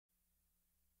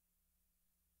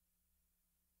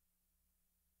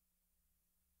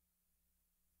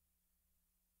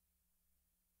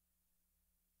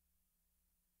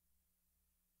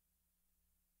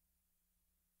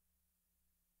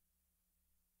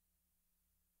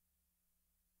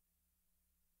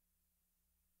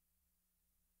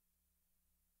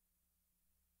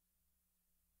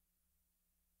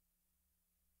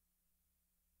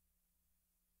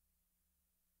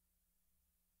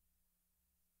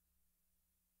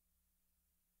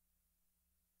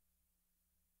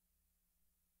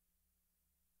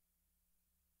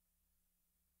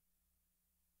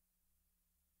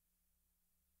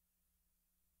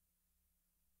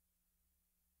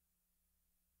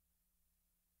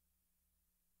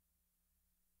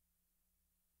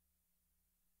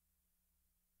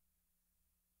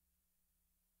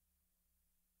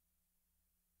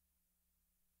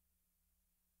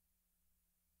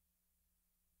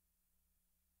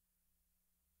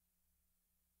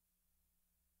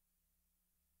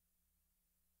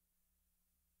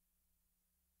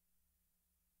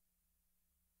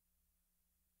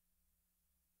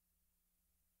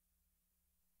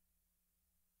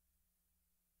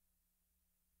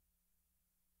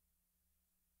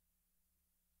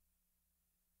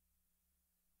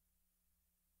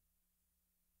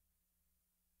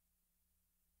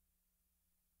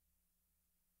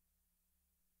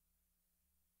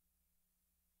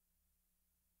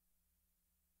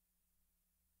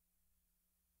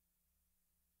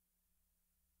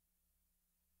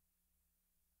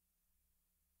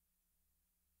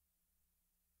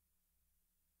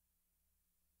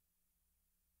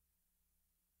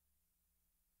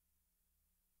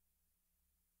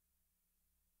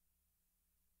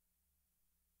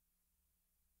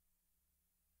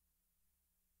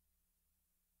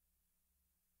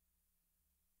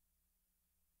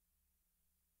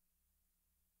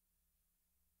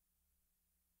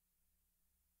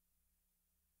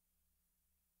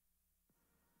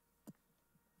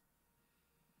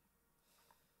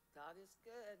God is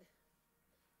good.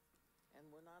 And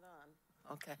we're not on.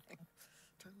 Okay.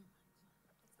 Turn.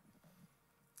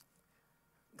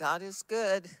 God is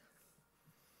good.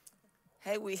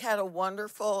 Hey, we had a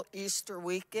wonderful Easter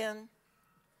weekend,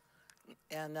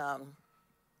 and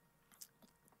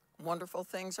wonderful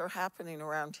things are happening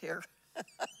around here.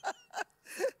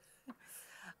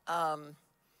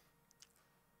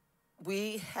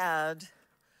 We had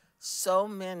so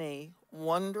many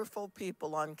wonderful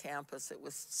people on campus. It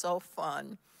was so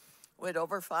fun. We had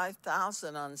over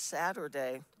 5,000 on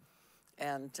Saturday,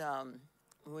 and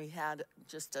we had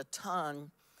just a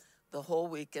ton the whole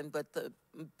weekend. But the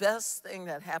best thing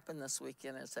that happened this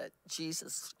weekend is that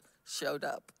Jesus showed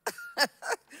up,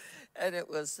 and it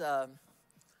was a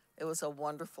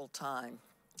wonderful time.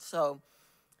 So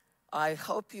I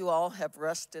hope you all have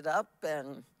rested up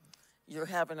and you're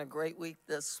having a great week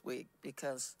this week,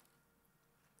 because,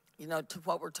 you know,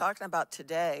 what we're talking about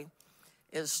today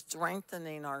is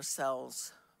strengthening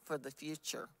ourselves for the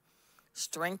future,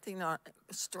 strengthening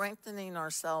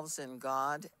ourselves in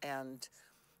God and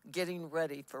getting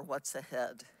ready for what's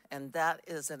ahead. And that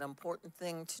is an important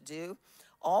thing to do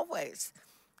always.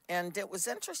 And it was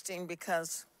interesting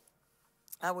because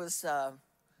I was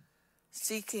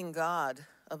seeking God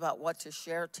about what to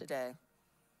share today.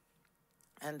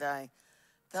 And I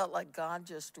felt like God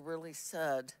just really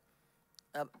said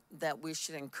that we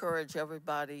should encourage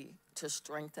everybody to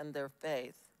strengthen their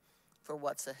faith for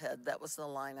what's ahead. That was the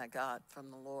line I got from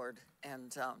the Lord.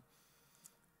 And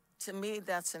to me,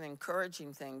 that's an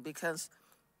encouraging thing, because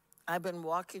I've been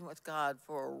walking with God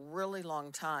for a really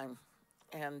long time.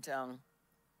 And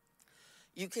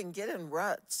you can get in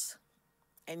ruts,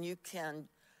 and you can,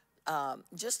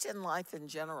 just in life in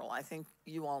general, I think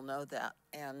you all know that.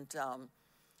 And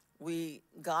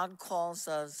God calls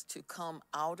us to come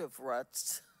out of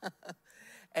ruts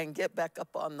and get back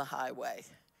up on the highway.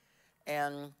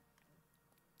 And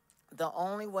the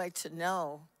only way to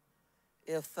know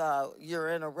if you're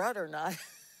in a rut or not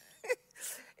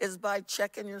is by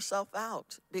checking yourself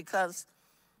out, because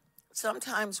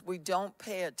sometimes we don't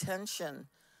pay attention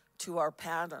to our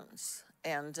patterns,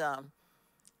 and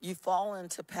you fall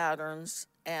into patterns,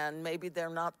 and maybe they're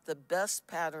not the best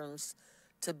patterns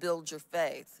to build your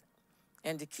faith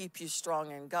and to keep you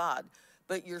strong in God.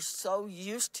 But you're so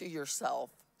used to yourself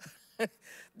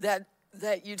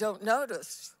that you don't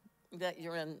notice that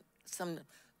you're in some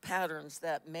patterns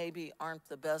that maybe aren't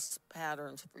the best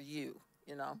patterns for you,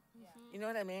 you know? Yeah. You know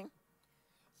what I mean?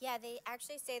 Yeah, they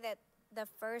actually say that the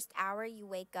first hour you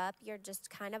wake up, you're just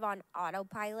kind of on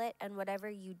autopilot, and whatever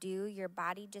you do, your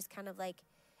body just kind of like,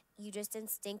 you just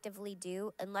instinctively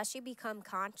do, unless you become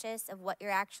conscious of what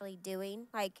you're actually doing.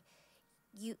 Like,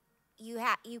 you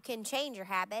can change your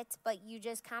habits, but you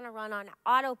just kind of run on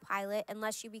autopilot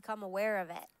unless you become aware of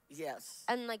it. Yes.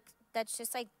 And like, that's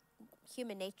just like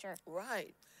human nature.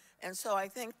 Right. And so I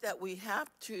think that we have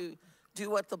to do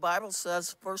what the Bible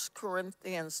says, 1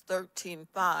 Corinthians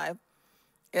 13:5.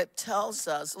 It tells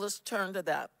us, let's turn to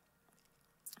that.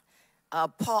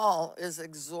 Paul is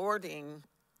exhorting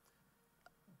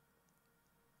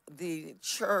the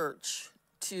church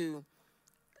to,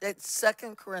 it's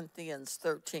 2 Corinthians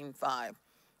 13:5.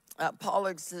 Paul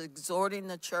is exhorting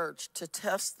the church to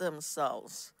test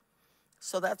themselves.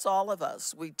 So that's all of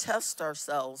us. We test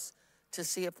ourselves to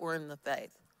see if we're in the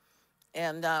faith.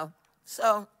 And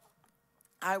so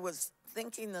I was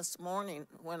thinking this morning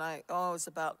when it was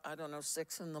about,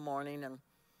 6 in the morning, and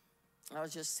I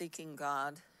was just seeking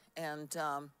God. And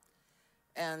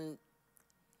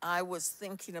I was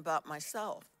thinking about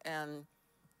myself, and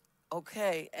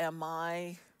okay, am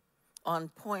I on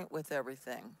point with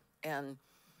everything? And,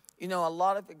 you know, a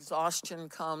lot of exhaustion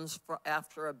comes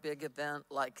after a big event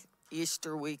like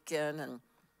Easter weekend, and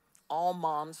all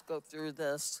moms go through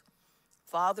this.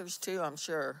 Fathers too, I'm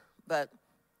sure, but,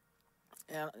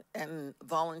 and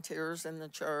volunteers in the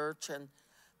church, and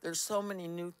there's so many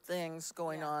new things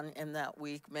going on in that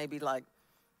week, maybe like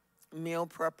meal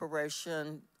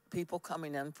preparation, people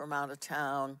coming in from out of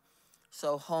town,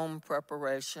 so home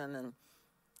preparation, and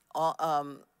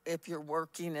all, if you're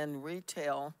working in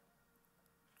retail,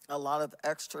 a lot of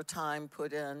extra time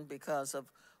put in because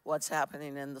of what's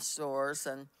happening in the stores,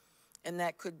 and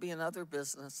that could be in other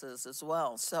businesses as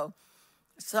well. So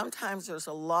sometimes there's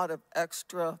a lot of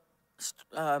extra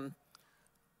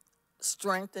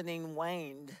strengthening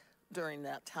waned during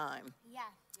that time. Yeah.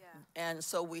 And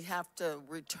so we have to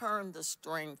return the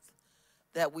strength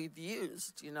that we've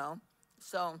used, you know.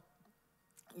 So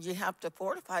you have to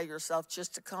fortify yourself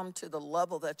just to come to the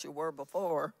level that you were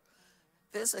before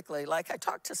physically. Like I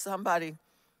talked to somebody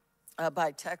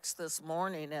by text this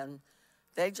morning, and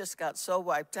they just got so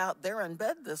wiped out. They're in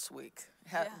bed this week,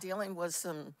 Yeah. dealing with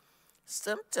some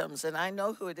symptoms. And I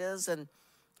know who it is, and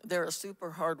they're a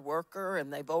super hard worker,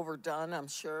 and they've overdone, I'm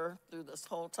sure, through this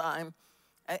whole time.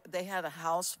 They had a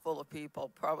house full of people,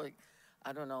 probably,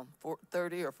 I don't know,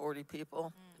 30 or 40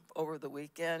 people over the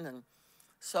weekend. And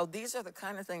so these are the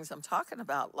kind of things I'm talking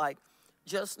about, like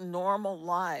just normal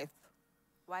life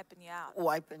Wiping you out.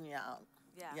 wiping you out.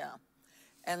 Yeah. Yeah.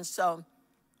 And so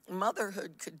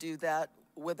motherhood could do that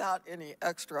without any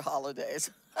extra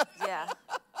holidays, Yeah.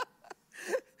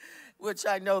 which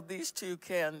I know these two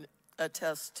can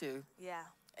attest to. Yeah.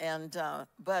 And,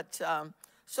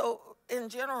 so in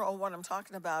general, what I'm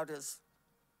talking about is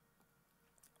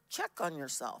check on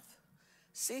yourself.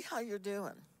 See how you're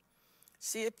doing.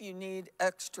 See if you need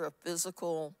extra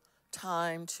physical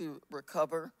time to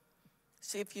recover.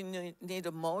 See if you need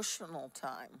emotional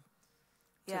time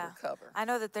to Yeah. recover. I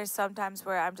know that there's some times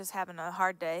where I'm just having a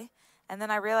hard day, and then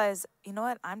I realize, you know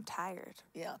what? I'm tired.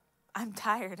 Yeah. I'm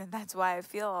tired, and that's why I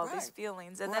feel all these Right.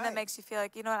 feelings. And then it Right. makes you feel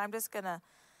like, you know what? I'm just gonna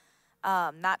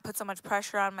not put so much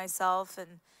pressure on myself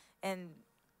and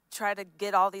try to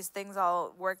get all these things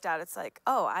all worked out. It's like,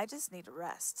 oh, I just need to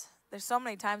rest. There's so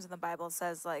many times in the Bible it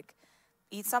says, like,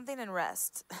 eat something and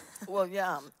rest. Well,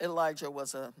 yeah, Elijah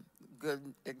was a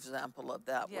good example of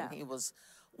that Yeah. when he was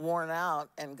worn out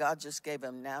and God just gave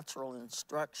him natural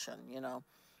instruction, you know.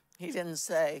 He didn't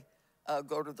say,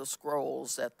 go to the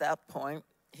scrolls at that point.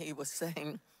 He was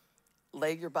saying,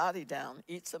 lay your body down,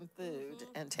 eat some food,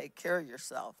 and take care of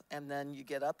yourself. And then you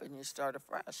get up and you start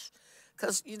afresh.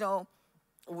 Because, you know,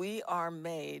 we are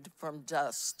made from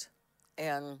dust,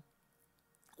 and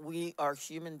we are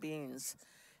human beings.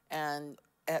 And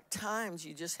at times,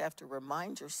 you just have to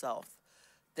remind yourself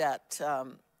that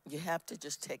you have to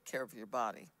just take care of your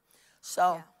body.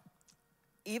 So Yeah.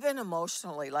 even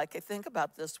emotionally, like I think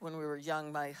about this when we were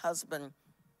young, my husband,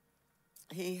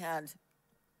 he had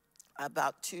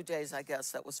about 2 days, I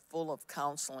guess, that was full of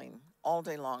counseling all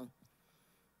day long.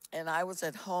 And I was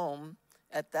at home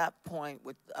at that point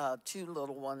with 2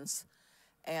 little ones,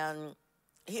 and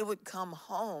he would come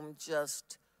home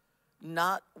just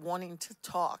not wanting to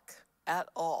talk at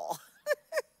all.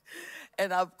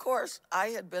 And of course, I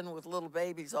had been with little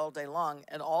babies all day long,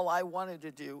 and all I wanted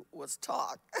to do was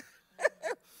talk.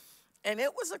 And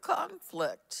it was a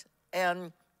conflict.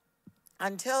 And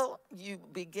until you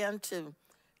begin to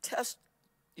test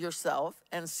yourself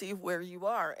and see where you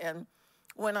are. And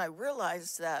when I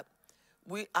realized that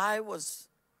I was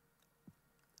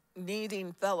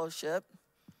needing fellowship,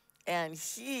 and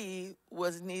he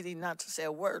was needing not to say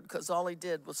a word because all he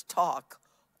did was talk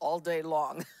all day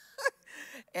long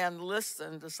and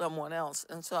listen to someone else.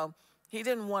 And so he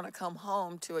didn't want to come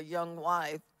home to a young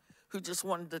wife who just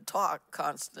wanted to talk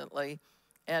constantly.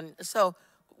 And so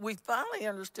we finally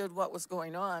understood what was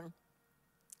going on,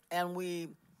 and we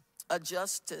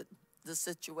adjusted the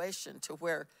situation to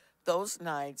where those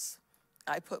nights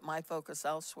I put my focus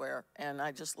elsewhere, and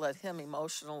I just let him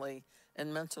emotionally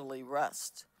and mentally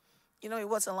rest. You know, he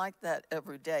wasn't like that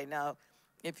every day. Now,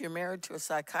 if you're married to a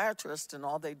psychiatrist and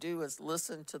all they do is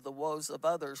listen to the woes of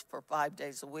others for 5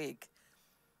 days a week,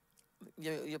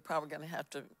 you're probably going to have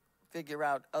to figure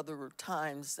out other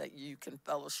times that you can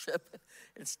fellowship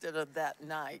instead of that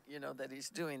night, you know, that he's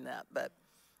doing that. But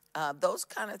those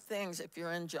kind of things, if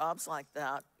you're in jobs like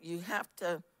that, you have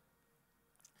to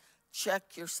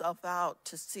check yourself out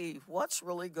to see what's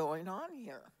really going on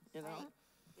here, you know? Right.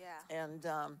 Yeah. And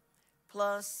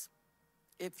plus,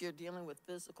 if you're dealing with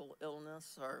physical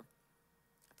illness or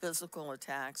physical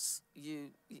attacks, you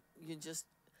just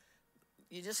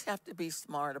have to be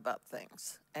smart about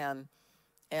things and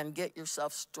get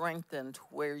yourself strengthened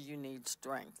where you need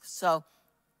strength. So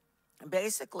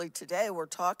basically today we're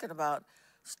talking about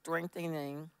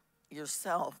strengthening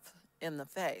yourself in the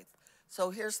faith. So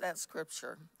here's that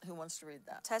scripture. Who wants to read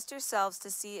that? Test yourselves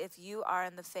to see if you are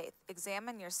in the faith.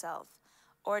 Examine yourself.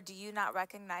 Or do you not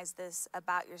recognize this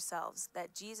about yourselves,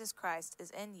 that Jesus Christ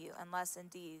is in you, unless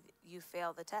indeed you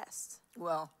fail the test?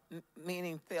 Well,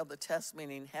 meaning fail the test,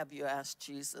 meaning have you asked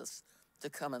Jesus to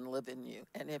come and live in you?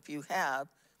 And if you have,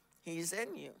 he's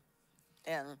in you.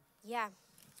 And Yeah.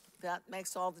 that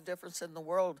makes all the difference in the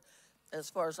world as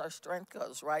far as our strength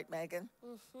goes, right, Megan?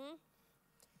 Mm-hmm.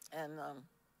 And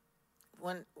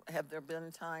when have there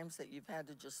been times that you've had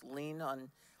to just lean on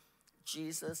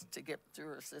Jesus to get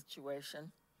through a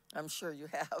situation? I'm sure you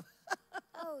have.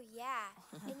 Oh, yeah.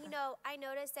 And, you know, I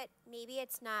noticed that maybe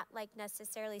it's not, like,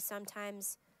 necessarily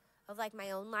sometimes of, like,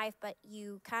 my own life, but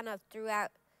you kind of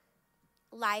throughout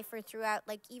life or throughout,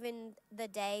 like, even the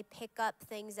day, pick up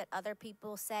things that other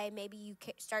people say. Maybe you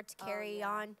start to carry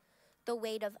on the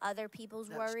weight of other people's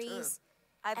That's worries.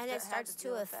 and it starts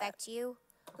to affect you.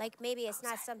 Like maybe it's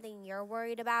not something you're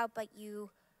worried about, but you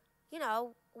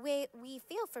know, we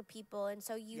feel for people, and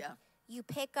so you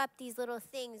pick up these little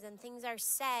things, and things are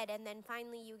said, and then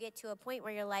finally you get to a point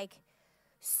where you're like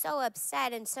so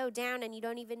upset and so down, and you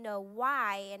don't even know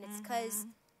why, and it's because,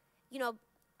 you know,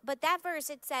 but that verse,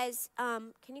 it says,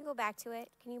 can you go back to it?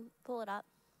 Can you pull it up?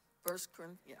 First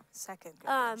Corinthians, yeah. Second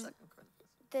Corinthians.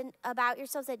 Then about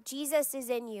yourselves that Jesus is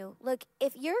in you. Look,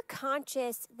 if you're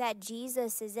conscious that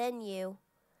Jesus is in you,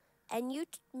 and you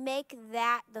make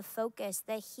that the focus,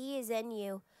 that he is in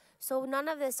you, so none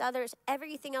of this others,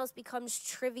 everything else becomes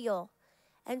trivial.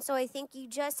 And so I think you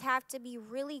just have to be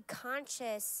really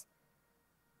conscious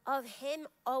of him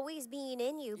always being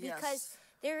in you, because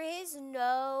there is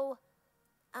no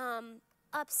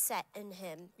upset in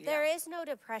him. There is no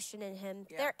depression in him.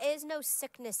 There is no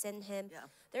sickness in him.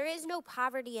 There is no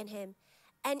poverty in him.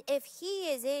 And if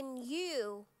he is in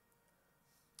you,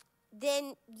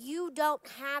 then you don't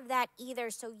have that either,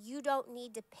 so you don't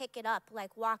need to pick it up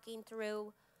like walking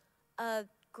through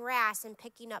grass and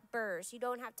picking up burrs. You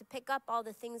don't have to pick up all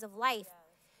the things of life.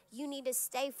 You need to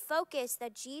stay focused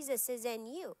that Jesus is in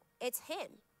you. It's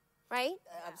him, right?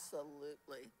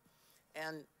 Absolutely.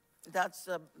 And that's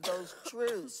those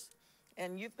truths.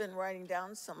 And you've been writing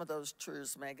down some of those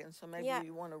truths, Megan, so maybe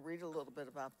you want to read a little bit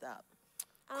about that.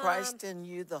 Christ in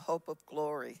you, the hope of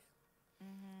glory.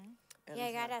 Yeah,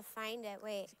 I gotta find it.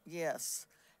 Wait. Yes.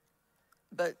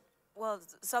 But well,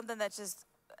 something that just,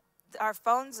 our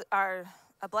phones are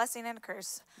a blessing and a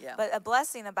curse. Yeah. But a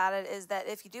blessing about it is that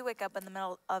if you do wake up in the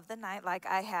middle of the night, like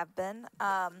I have been,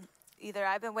 either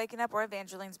I've been waking up or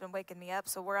Evangeline's been waking me up,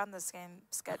 so we're on the same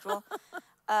schedule,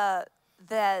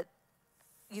 that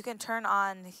you can turn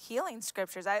on healing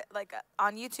scriptures. I like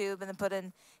on YouTube and then put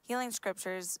in healing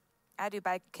scriptures. I do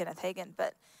by Kenneth Hagin,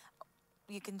 but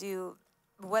you can do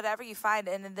whatever you find,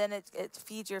 and then it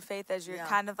feeds your faith as you're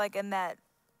kind of like in that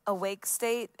awake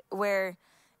state, where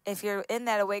if you're in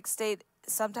that awake state,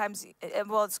 sometimes,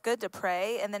 it's good to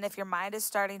pray, and then if your mind is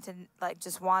starting to like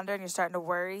just wander and you're starting to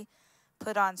worry,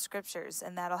 put on scriptures,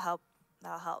 and that'll help.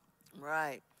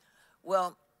 Right.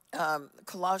 Well,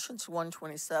 Colossians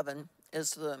 1:27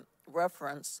 is the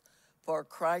reference for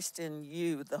Christ in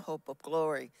you, the hope of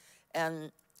glory.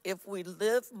 And if we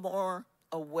live more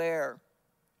aware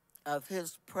of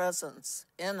his presence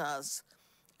in us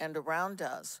and around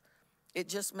us, it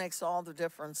just makes all the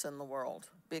difference in the world,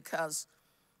 because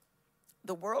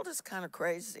the world is kind of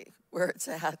crazy where it's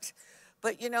at.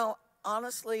 But, you know,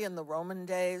 honestly, in the Roman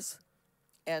days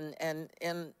and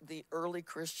in the early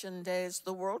Christian days,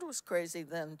 the world was crazy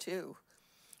then too.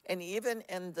 And even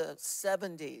in the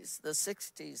 70s, the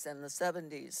 60s and the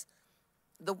 70s,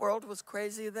 the world was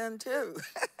crazy then too.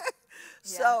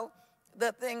 So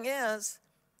the thing is,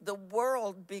 the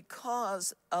world,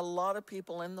 because a lot of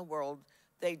people in the world,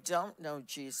 they don't know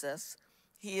Jesus.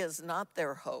 He is not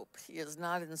their hope. He is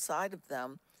not inside of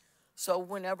them. So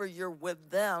whenever you're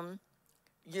with them,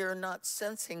 you're not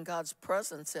sensing God's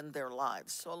presence in their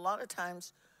lives. So a lot of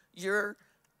times you're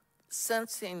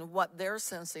sensing what they're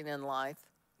sensing in life.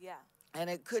 Yeah. And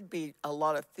it could be a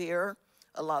lot of fear,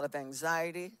 a lot of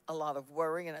anxiety, a lot of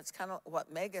worry. And it's kind of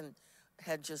what Megan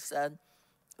had just said,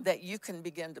 that you can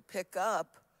begin to pick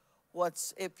up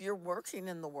if you're working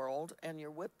in the world and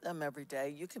you're with them every day,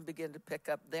 you can begin to pick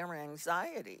up their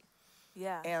anxiety.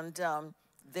 Yeah. And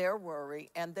their worry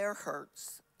and their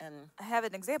hurts. And I have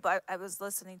an example. I was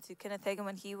listening to Kenneth Hagin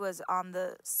when he was on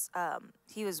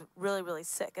he was really, really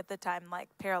sick at the time, like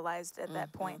paralyzed at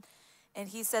that point. And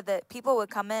he said that people would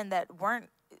come in that weren't,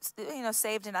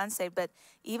 saved and unsaved, but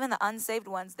even the unsaved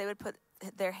ones, they would put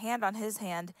their hand on his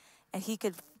hand and he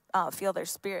could feel their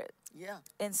spirit. Yeah.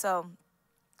 And so,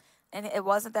 and it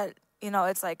wasn't that,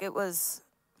 it's like it was,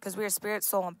 because we were spirit,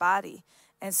 soul, and body.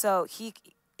 And so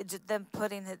them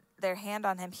putting their hand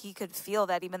on him, he could feel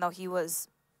that even though he was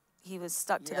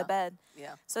stuck to the bed.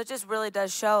 Yeah. So it just really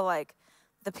does show, like,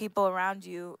 the people around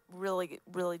you really,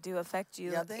 really do affect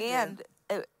you. Yeah, they and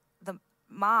the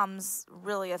moms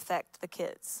really affect the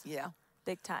kids. Yeah.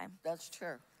 Big time. That's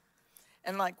true.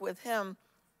 And like with him,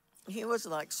 he was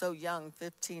like so young,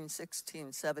 15,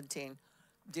 16, 17,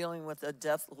 dealing with a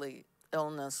deathly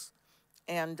illness.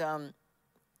 And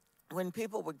when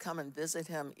people would come and visit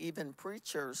him, even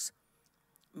preachers,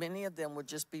 many of them would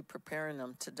just be preparing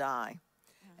him to die.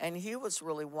 And he was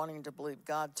really wanting to believe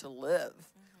God to live.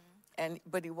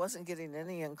 But he wasn't getting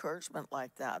any encouragement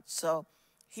like that. So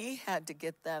he had to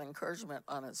get that encouragement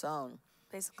on his own.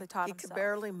 Basically taught himself. He could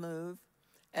barely move,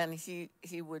 and he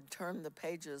would turn the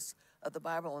pages of the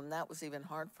Bible, and that was even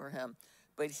hard for him.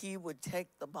 But he would take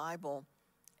the Bible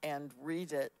and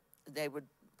read it. They would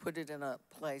put it in a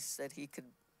place that he could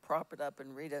prop it up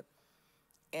and read it.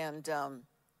 And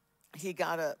he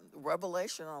got a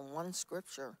revelation on one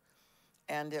scripture,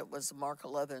 and it was Mark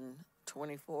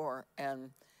 11:24,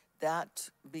 and that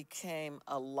became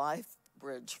a life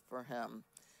bridge for him,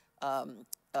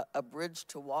 a bridge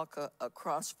to walk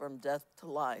across from death to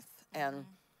life. And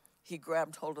he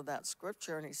grabbed hold of that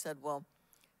scripture, and he said, well,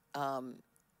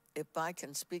 if I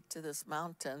can speak to this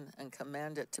mountain and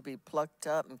command it to be plucked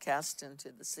up and cast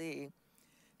into the sea,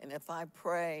 and if I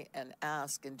pray and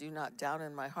ask and do not doubt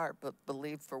in my heart, but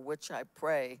believe for which I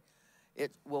pray,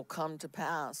 it will come to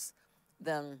pass,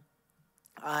 then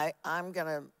I'm going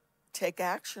to take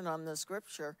action on the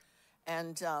scripture.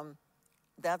 And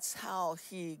that's how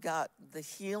he got the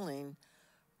healing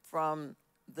from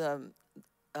the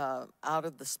out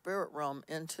of the spirit realm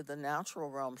into the natural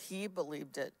realm. He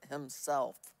believed it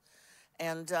himself.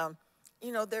 And,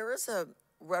 there is a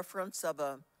reference of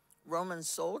a Roman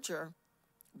soldier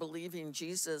believing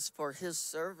Jesus for his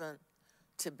servant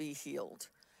to be healed.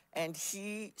 And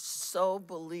he so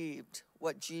believed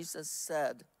what Jesus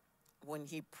said when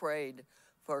he prayed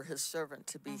for his servant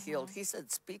to be healed. He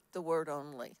said, speak the word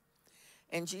only.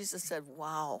 And Jesus said,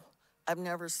 wow, I've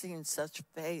never seen such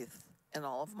faith in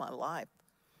all of my life.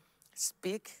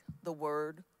 Speak the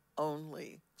word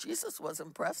only. Jesus was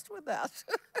impressed with that.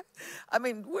 I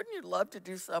mean, wouldn't you love to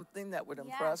do something that would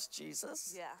impress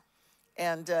Jesus? Yeah.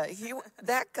 And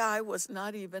that guy was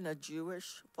not even a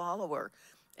Jewish follower.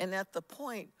 And at the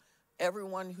point,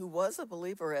 everyone who was a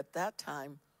believer at that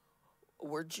time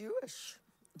were Jewish.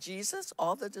 Jesus,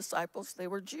 all the disciples, they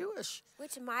were Jewish.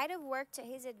 Which might have worked to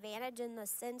his advantage in the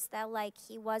sense that, like,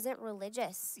 he wasn't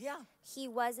religious. Yeah. He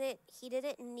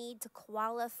didn't need to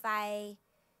qualify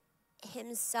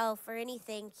himself or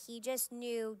anything. He just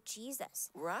knew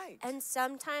Jesus. Right. And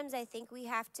sometimes I think we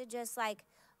have to just, like,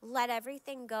 let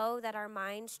everything go that our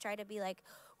minds try to be like,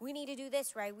 we need to do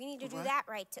this right, we need to do that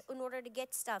right in order to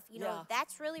get stuff. You know,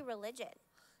 that's really religion.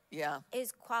 Yeah.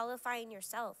 Is qualifying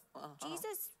yourself.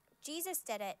 Jesus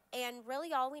did it, and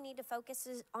really all we need to focus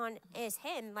on is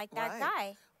him, like that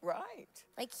guy. Right.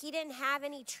 Like, he didn't have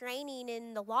any training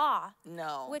in the law.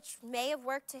 No. Which may have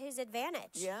worked to his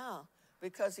advantage. Yeah,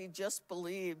 because he just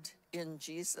believed in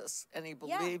Jesus, and he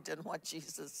believed in what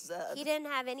Jesus said. He didn't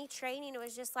have any training. It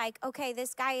was just like, okay,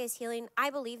 this guy is healing.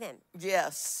 I believe him.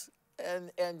 Yes,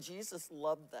 and Jesus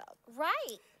loved that.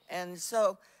 Right. And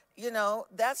so,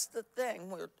 that's the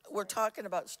thing. We're talking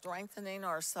about strengthening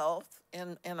ourselves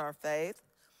in our faith.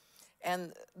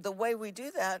 And the way we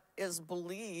do that is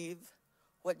believe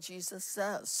what Jesus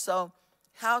says. So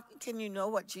how can you know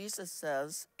what Jesus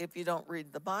says if you don't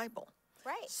read the Bible?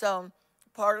 Right. So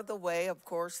part of the way, of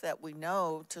course, that we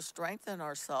know to strengthen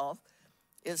ourselves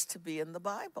is to be in the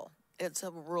Bible. It's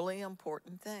a really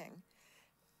important thing.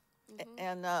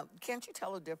 And can't you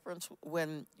tell a difference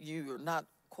when you're not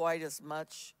quite as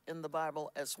much in the Bible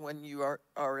as when you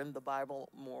are in the Bible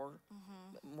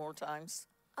more times?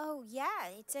 Oh, yeah.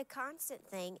 It's a constant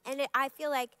thing. And I feel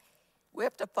like we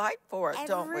have to fight for it,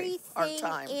 don't we? Our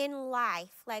time. Everything in life,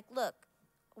 like, look,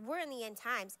 we're in the end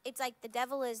times. It's like the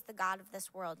devil is the god of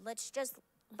this world. Let's just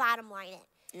bottom line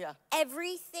it. Yeah.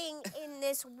 Everything in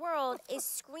this world is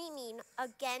screaming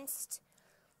against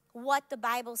what the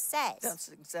Bible says. That's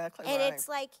exactly right. And it's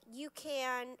like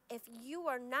if you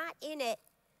are not in it,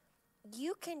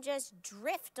 you can just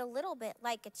drift a little bit.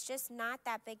 Like, it's just not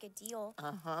that big a deal.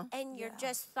 And your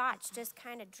thoughts just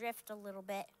kind of drift a little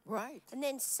bit. Right. And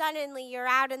then suddenly you're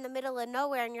out in the middle of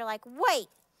nowhere and you're like, wait.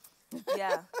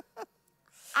 Yeah.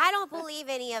 I don't believe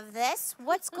any of this.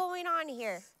 What's going on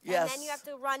here? Yes. And then you have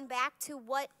to run back to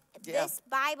what this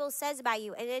Bible says about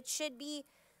you. And it should be,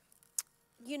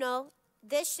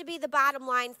 this should be the bottom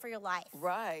line for your life.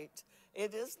 Right.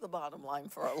 It is the bottom line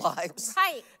for our lives.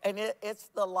 Right. And it's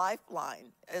the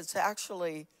lifeline. It's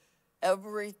actually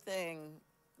everything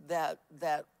that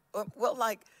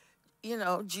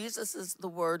Jesus is the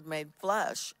Word made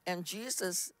flesh, and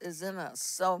Jesus is in us.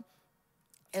 So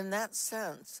in that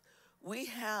sense, we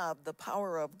have the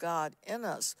power of God in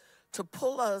us to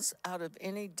pull us out of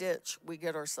any ditch we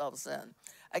get ourselves in.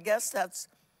 I guess that's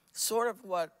sort of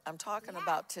what I'm talking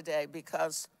about today,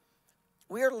 because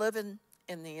we're living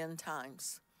in the end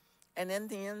times. And in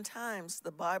the end times,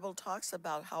 the Bible talks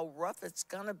about how rough it's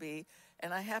going to be.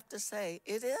 And I have to say,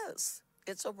 it is.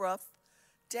 It's a rough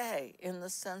day in the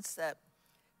sense that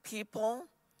people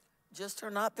just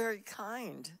are not very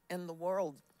kind in the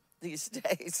world these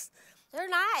days. They're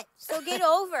not. So get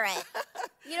over it.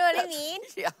 You know what I mean?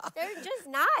 Yeah. They're just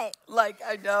not. Like,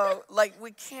 I know,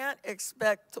 we can't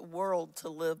expect the world to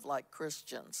live like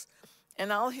Christians.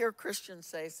 And I'll hear Christians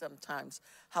say sometimes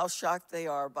how shocked they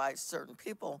are by certain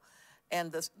people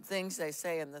and the things they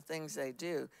say and the things they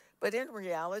do. But in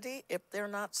reality, if they're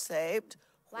not saved,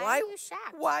 Why are you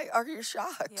shocked? Why are you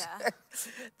shocked?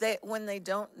 Yeah. When they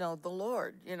don't know the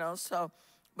Lord, So,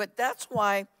 but that's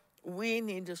why we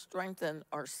need to strengthen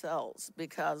ourselves,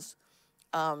 because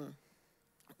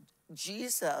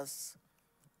Jesus,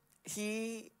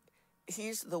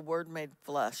 he's the Word made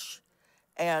flesh,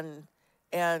 and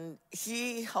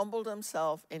he humbled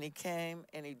himself, and he came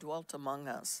and he dwelt among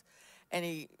us, and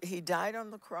he died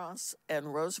on the cross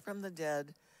and rose from the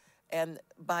dead. And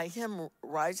by him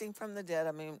rising from the dead,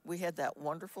 I mean, we had that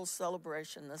wonderful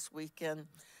celebration this weekend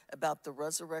about the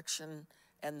resurrection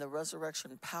and the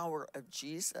resurrection power of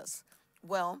Jesus.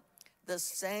 Well, the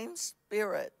same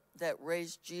Spirit that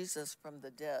raised Jesus from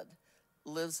the dead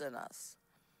lives in us.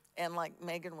 And like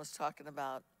Megan was talking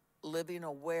about, living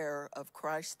aware of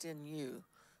Christ in you,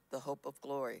 the hope of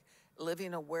glory,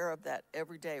 living aware of that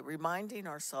every day, reminding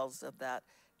ourselves of that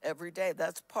every day.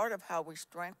 That's part of how we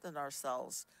strengthen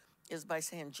ourselves, is by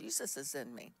saying, Jesus is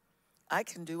in me. I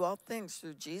can do all things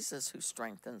through Jesus who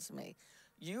strengthens me.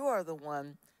 You are the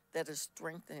one that is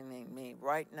strengthening me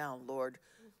right now, Lord.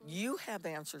 You have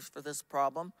answers for this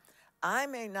problem. I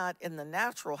may not in the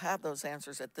natural have those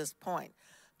answers at this point,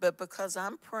 but because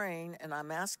I'm praying and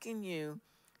I'm asking you,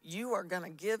 you are going to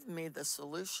give me the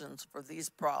solutions for these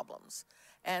problems.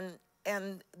 And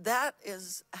that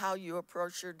is how you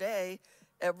approach your day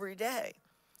every day.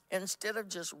 Instead of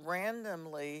just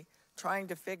randomly trying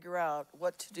to figure out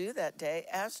what to do that day,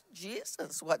 ask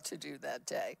Jesus what to do that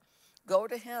day. Go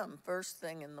to him first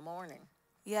thing in the morning.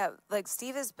 Yeah, like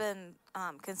Steve has been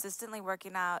consistently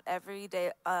working out every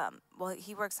day.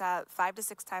 He works out 5 to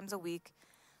 6 times a week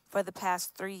for the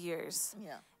past 3 years.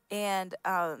 Yeah. And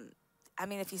I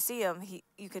mean, if you see him,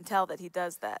 you can tell that he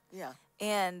does that. Yeah.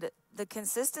 And the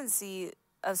consistency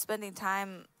of spending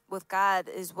time with God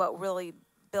is what really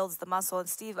builds the muscle. And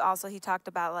Steve also, he talked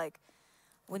about, like,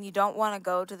 when you don't want to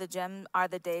go to the gym are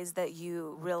the days that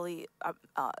you really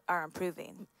are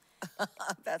improving.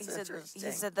 That's interesting.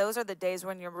 He said those are the days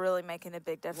when you're really making a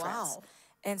big difference. Wow.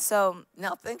 And so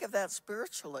now think of that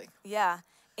spiritually. Yeah.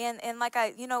 And like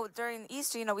during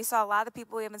Easter, we saw a lot of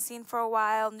people we haven't seen for a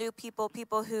while, new people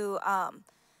who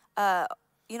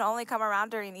only come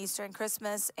around during Easter and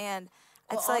Christmas, and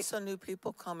it's also new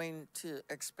people coming to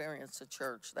experience the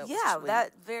church. That was sweet.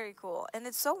 That very cool. And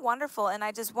it's so wonderful, and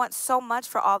I just want so much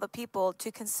for all the people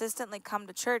to consistently come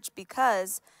to church,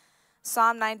 because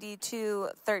Psalm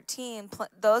 92:13,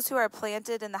 those who are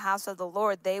planted in the house of the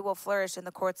Lord, they will flourish in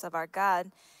the courts of our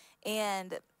God.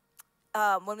 And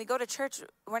when we go to church,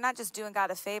 we're not just doing God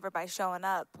a favor by showing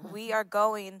up. We are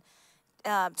going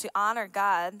to honor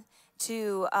God,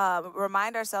 to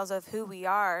remind ourselves of who we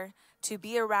are, to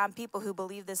be around people who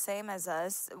believe the same as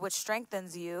us, which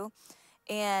strengthens you.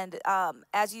 And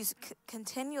as you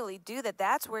continually do that,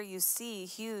 that's where you see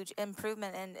huge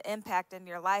improvement and impact in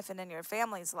your life and in your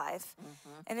family's life.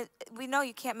 And we know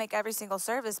you can't make every single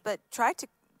service, but try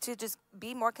to just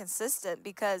be more consistent,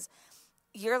 because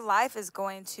your life is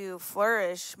going to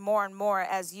flourish more and more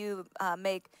as you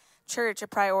make church a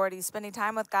priority, spending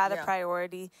time with God a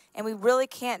priority. And we really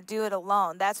can't do it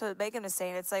alone. That's what Megan was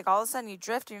saying. It's like all of a sudden you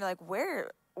drift and you're like, where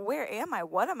am I?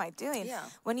 What am I doing? Yeah.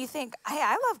 When you think, hey,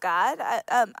 I love God,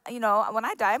 when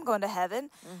I die, I'm going to heaven.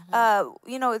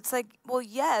 It's like, well,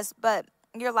 yes, but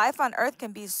your life on earth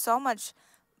can be so much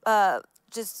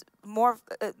just more,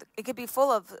 it could be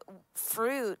full of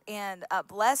fruit and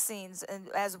blessings. And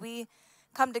as we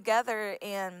come together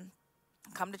and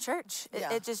come to church,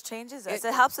 it just changes us.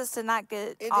 It helps us to not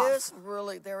get off. It is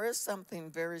really, there is something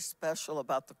very special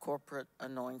about the corporate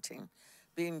anointing,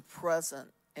 being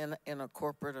present in a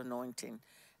corporate anointing.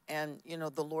 And,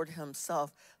 the Lord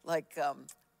himself, like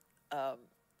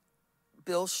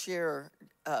Bill Shear,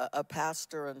 a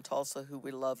pastor in Tulsa who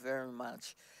we love very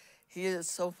much, he is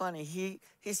so funny.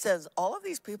 He says, all of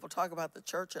these people talk about the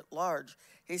church at large.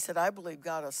 He said, I believe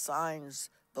God assigns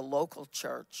the local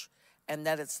church, and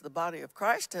that it's the body of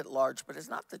Christ at large, but it's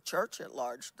not the church at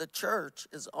large. The church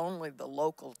is only the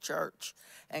local church.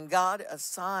 And God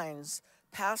assigns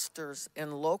pastors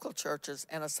in local churches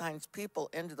and assigns people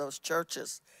into those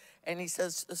churches. And he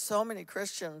says so many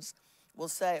Christians will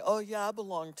say, oh, yeah, I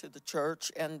belong to the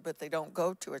church, but they don't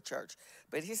go to a church.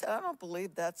 But he said, I don't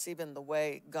believe that's even the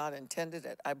way God intended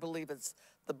it. I believe it's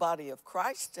the body of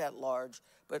Christ at large,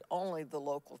 but only the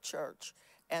local church.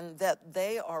 And that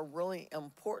they are really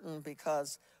important,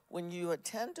 because when you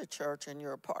attend a church and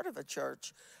you're a part of a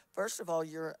church, first of all,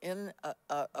 you're in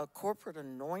a corporate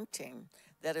anointing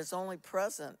that is only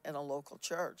present in a local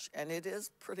church. And it is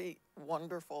pretty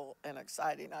wonderful and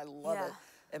exciting. I love it.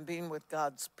 And being with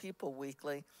God's people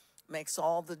weekly makes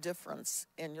all the difference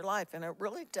in your life. And it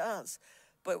really does.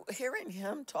 But hearing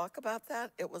him talk about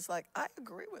that, it was like, I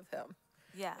agree with him.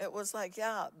 Yeah. It was like,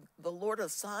 yeah, the Lord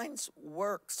assigns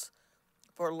works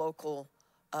for local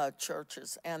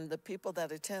churches. And the people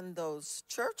that attend those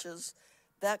churches,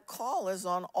 that call is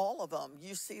on all of them.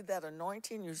 You see that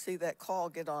anointing, you see that call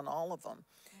get on all of them.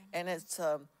 And it's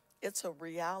a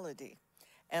reality.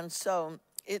 And so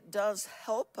it does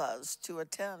help us to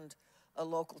attend a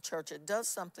local church. It does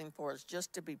something for us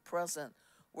just to be present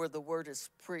where the word is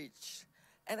preached.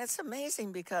 And it's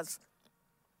amazing because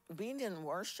being in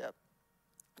worship,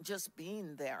 just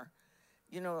being there,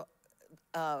 you know,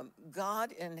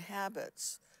 God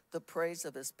inhabits the praise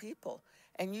of his people.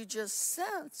 And you just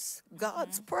sense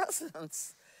God's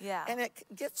presence. Yeah. And it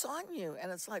gets on you.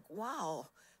 And it's like, wow,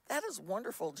 that is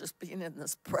wonderful just being in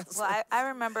this presence. Well, I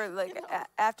remember, like,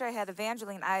 after I had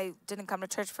Evangeline, I didn't come to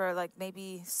church for, like,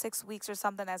 maybe 6 weeks or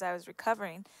something as I was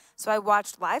recovering. So I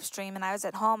watched live stream, and I was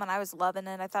at home, and I was loving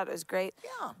it. I thought it was great.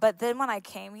 Yeah. But then when I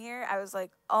came here, I was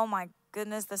like, oh, my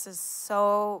goodness, this is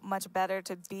so much better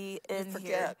to be in you forget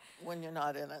here. when you're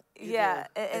not in it. You Yeah.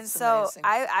 do. And It's so amazing.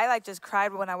 I, like, just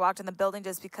cried when I walked in the building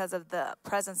just because of the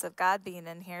presence of God being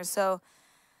in here. So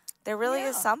there really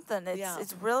is something.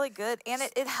 It's really good. And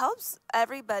it helps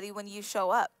everybody when you show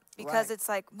up because it's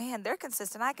like, man, they're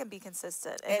consistent. I can be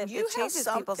consistent. And you it have changes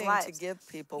people's something lives. to give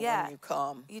people Yeah. when you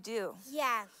come. You do.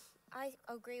 Yeah, I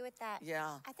agree with that.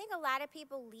 Yeah. I think a lot of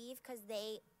people leave because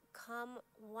they come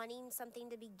wanting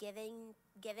something to be given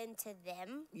to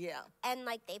them. Yeah. And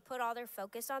like they put all their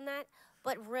focus on that.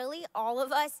 But really, all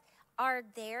of us are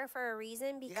there for a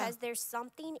reason because there's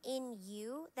something in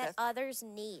you that others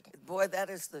need. Boy, that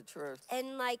is the truth.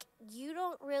 And like you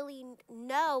don't really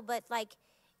know, but like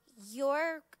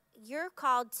you're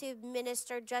called to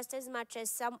minister just as much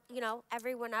as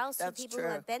everyone else, That's people true.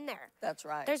 who have been there. That's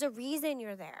right. There's a reason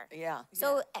you're there. Yeah.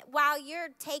 So while you're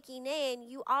taking in,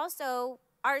 you also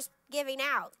are giving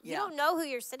out. You don't know who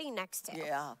you're sitting next to.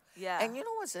 Yeah. Yeah. And you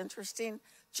know what's interesting?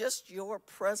 Just your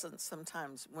presence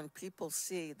sometimes when people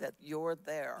see that you're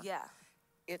there. Yeah.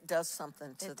 It does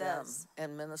something to It them does.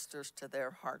 and ministers to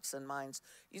their hearts and minds.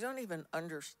 You don't even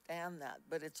understand that,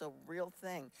 but it's a real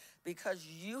thing because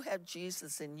you have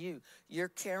Jesus in you. You're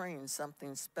carrying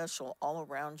something special all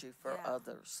around you for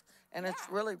others. And it's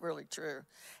really, really true.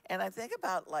 And I think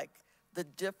about like the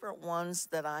different ones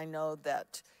that I know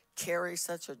that carry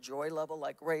such a joy level,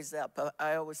 like Raise Up.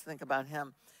 I always think about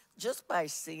him just by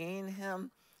seeing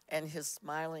him and his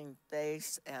smiling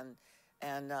face and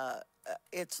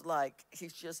it's like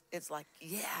it's like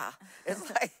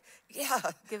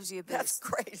Gives you a that's boost.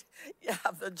 great. Yeah,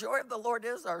 the joy of the Lord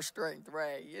is our strength,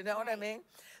 Ray. You know what I mean?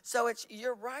 So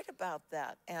you're right about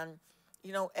that. And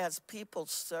you know, as people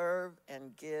serve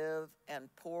and give and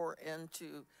pour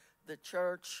into the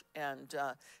church, and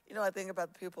you know, I think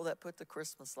about the people that put the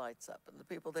Christmas lights up and the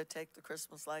people that take the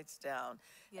Christmas lights down,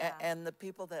 and the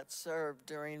people that serve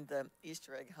during the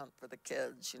Easter egg hunt for the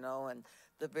kids, you know, and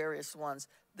the various ones.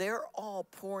 They're all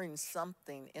pouring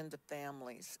something into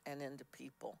families and into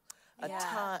people.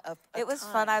 It was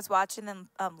fun. I was watching them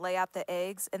lay out the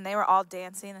eggs, and they were all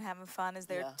dancing and having fun as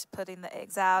they were putting the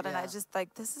eggs out. And I just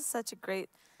like, this is such a great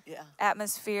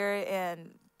atmosphere,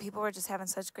 and people were just having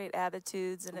such great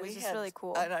attitudes, and it was just really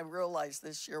cool. And I realized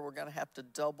this year we're going to have to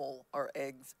double our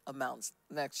egg amounts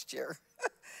next year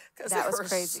because there were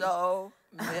crazy. so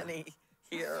many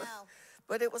here.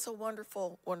 But it was a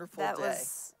wonderful, wonderful day.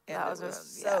 It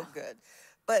was so good.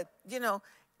 But, you know,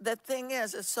 the thing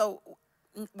is so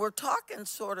we're talking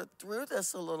sort of through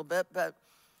this a little bit, but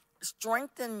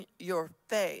strengthen your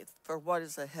faith for what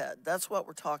is ahead. That's what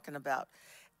we're talking about.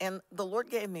 And the Lord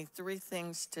gave me 3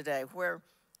 things today where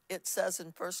it says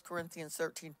in 1 Corinthians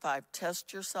 13:5,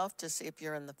 test yourself to see if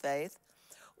you're in the faith.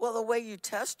 Well, the way you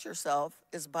test yourself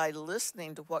is by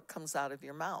listening to what comes out of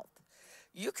your mouth.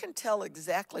 You can tell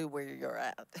exactly where you're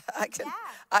at. I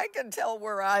can tell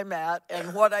where I'm at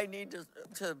and what I need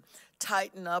to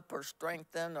tighten up or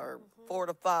strengthen or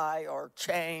fortify or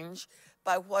change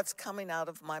by what's coming out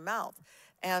of my mouth.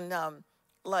 And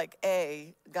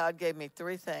God gave me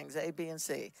 3 things, A, B, and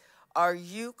C. Are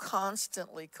you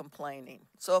constantly complaining?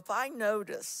 So if I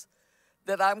notice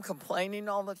that I'm complaining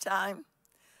all the time,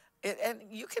 and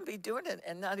you can be doing it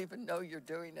and not even know you're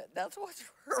doing it. That's what's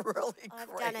really crazy.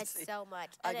 I've done it so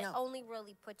much, and it only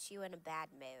really puts you in a bad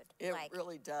mood. It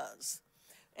really does,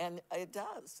 and it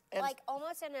does. And like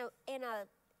almost in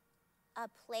a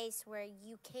place where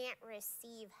you can't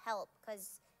receive help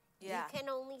because you can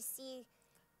only see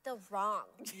the wrong.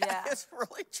 Yeah. It's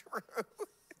really true.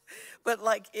 But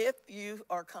like if you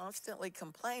are constantly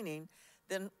complaining,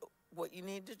 then what you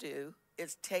need to do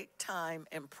is take time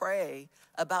and pray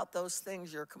about those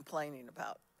things you're complaining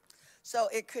about. So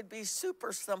it could be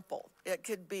super simple. It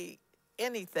could be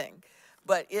anything.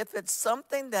 But if it's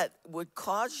something that would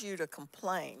cause you to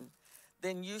complain,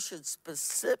 then you should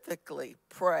specifically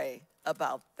pray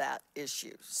about that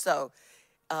issue. So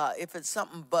if it's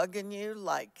something bugging you,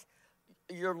 like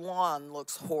your lawn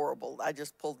looks horrible. I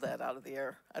just pulled that out of the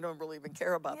air. I don't really even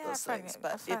care about those things.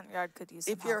 But a front yard could use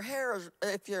some if your hair is,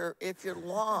 if your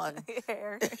lawn,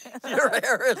 hair. your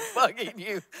hair is bugging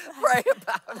you, pray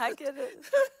about it. I get it.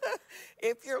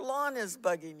 If your lawn is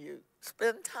bugging you,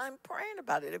 spend time praying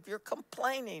about it. If you're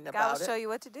complaining God about will show it, you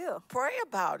what to do. pray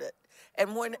about it.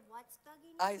 And when What's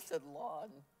bugging you? I said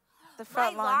lawn, The My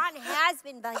front lawn has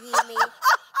been bugging me.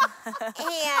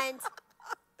 And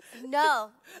no,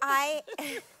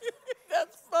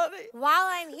 that's funny. while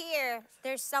I'm here,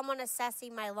 there's someone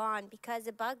assessing my lawn because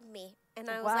it bugged me. And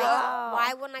I was like, Wow.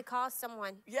 why wouldn't I call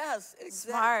someone? Yes,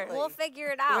 exactly. Smart. We'll figure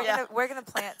it We're out. Yeah. gonna we're gonna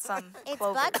plant some It's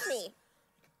clover. bugged me.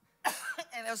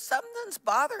 And if something's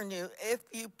bothering you, if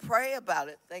you pray about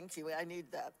it, thank you. I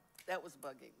need that. That was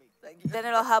bugging me. Thank you. Then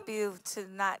it'll help you to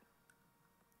not,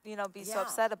 be so Yeah.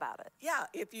 upset about it. Yeah,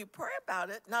 if you pray about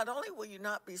it, not only will you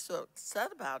not be so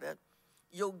upset about it,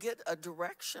 you'll get a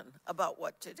direction about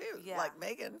what to do. Yeah. Like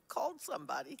Megan called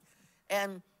somebody.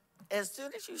 And as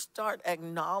soon as you start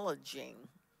acknowledging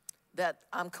that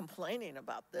I'm complaining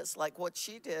about this, like what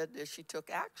she did is she took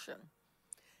action.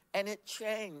 And it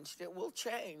changed. It will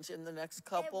change in the next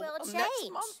couple will of next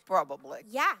change. month probably.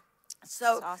 Yeah.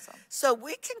 So, That's awesome. so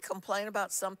we can complain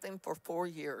about something for 4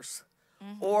 years,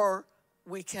 or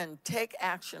we can take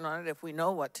action on it if we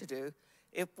know what to do.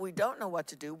 If we don't know what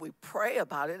to do, we pray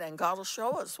about it, and God will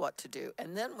show us what to do,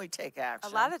 and then we take action.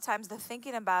 A lot of times, the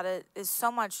thinking about it is so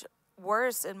much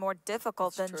worse and more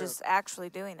difficult than true. just actually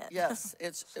doing it. Yes,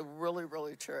 it's really,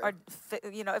 really true. Or,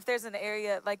 if there's an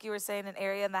area, like you were saying, an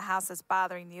area in the house that's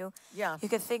bothering you, Yeah. you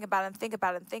could think about it and think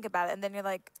about it and think about it. And then you're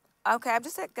like, okay, I'm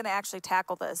just going to actually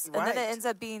tackle this. And then Right. it ends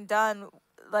up being done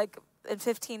like in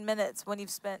 15 minutes when you've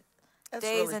spent That's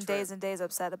days really and true. days and days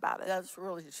upset about it. That's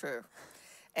really true.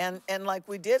 And like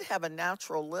we did have a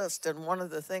natural list, and one of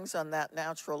the things on that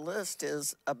natural list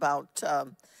is about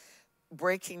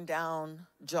breaking down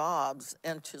jobs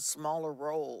into smaller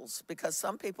roles, because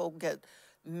some people get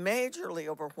majorly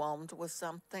overwhelmed with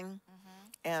something,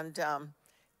 and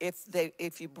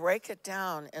if you break it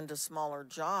down into smaller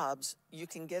jobs, you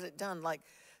can get it done. Like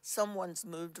someone's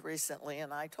moved recently,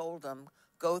 and I told them,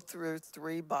 go through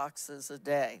 3 boxes a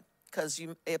day, because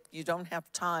if you don't have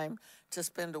time to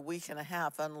spend a week and a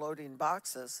half unloading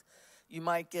boxes, you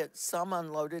might get some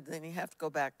unloaded, then you have to go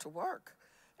back to work.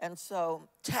 And so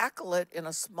tackle it in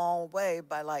a small way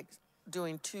by like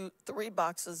doing 2-3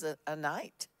 boxes a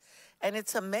night. And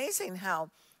it's amazing how,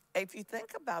 if you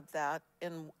think about that,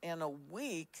 in a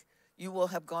week, you will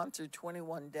have gone through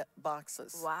 21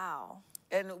 boxes. Wow.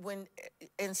 And when,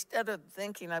 instead of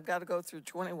thinking I've got to go through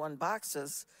 21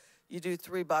 boxes, you do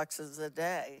 3 boxes a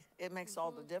day. It makes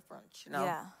all the difference,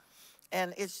 Yeah.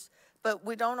 And but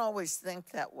we don't always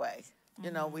think that way.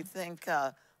 We think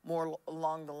more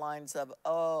along the lines of,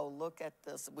 oh, look at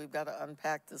this. We've got to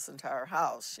unpack this entire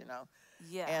house,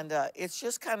 Yeah. And it's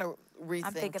just kind of rethinking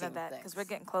I'm thinking of that because we're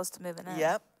getting close to moving in.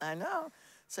 Yep, I know.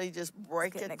 So you just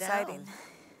break it getting down. exciting.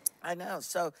 I know.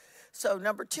 So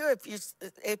number 2,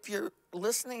 if you're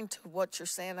listening to what you're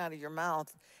saying out of your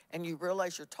mouth and you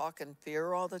realize you're talking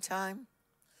fear all the time,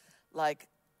 like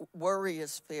worry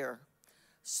is fear.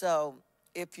 So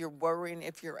if you're worrying,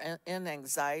 if you're in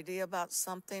anxiety about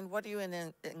something, what are you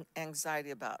in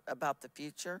anxiety about? About the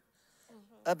future?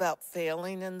 About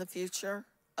failing in the future?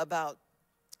 About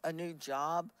a new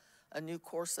job? A new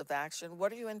course of action?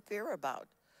 What are you in fear about?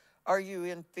 Are you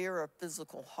in fear of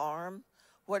physical harm?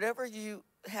 Whatever you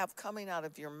have coming out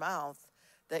of your mouth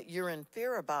that you're in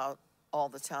fear about all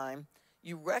the time,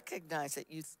 you recognize it.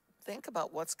 You think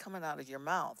about what's coming out of your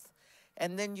mouth.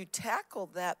 And then you tackle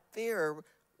that fear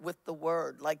with the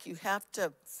word. Like you have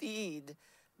to feed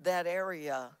that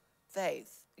area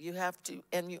faith. You have to,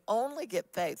 and you only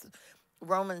get faith.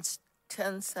 Romans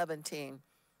 10:17.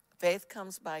 Faith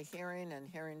comes by hearing, and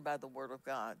hearing by the word of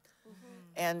God.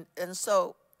 And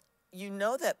so you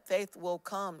know that faith will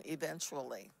come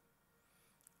eventually.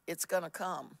 It's going to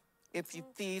come if you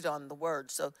feed on the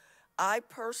word. So I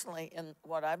personally, in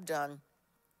what I've done,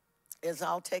 is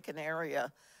I'll take an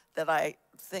area that I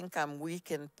think I'm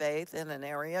weak in faith in an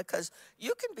area, because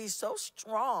you can be so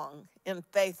strong in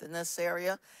faith in this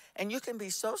area, and you can be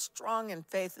so strong in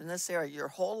faith in this area your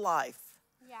whole life.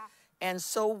 Yeah. and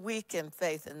so weak in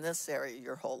faith in this area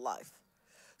your whole life.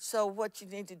 So what you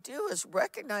need to do is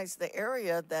recognize the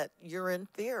area that you're in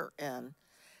fear in,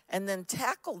 and then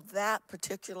tackle that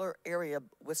particular area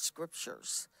with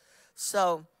scriptures.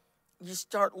 So you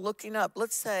start looking up.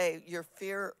 Let's say you have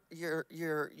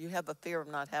a fear of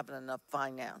not having enough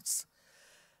finance.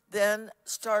 Then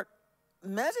start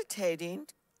meditating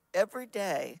every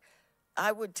day.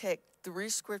 I would take 3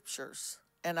 scriptures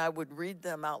and I would read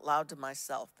them out loud to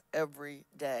myself every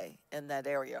day in that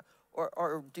area.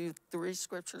 Or do 3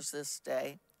 scriptures this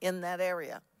day in that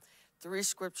area, 3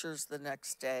 scriptures the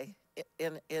next day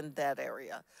in that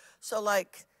area. So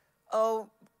like,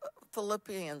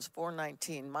 Philippians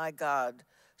 4:19, my God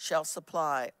shall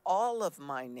supply all of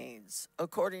my needs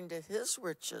according to his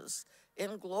riches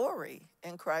in glory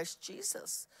in Christ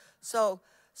Jesus. So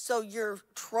you're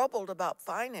troubled about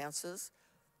finances,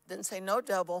 then say, no,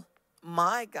 devil,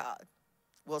 my God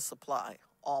will supply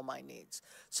all my needs.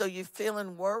 So you're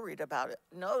feeling worried about it.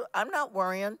 No, I'm not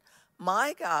worrying.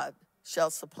 My God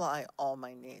shall supply all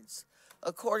my needs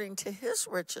according to his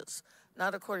riches,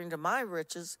 not according to my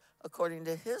riches, according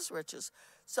to his riches.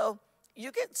 So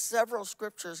you get several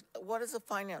scriptures. What is a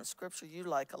finance scripture you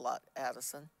like a lot,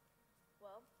 Addison?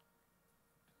 Well,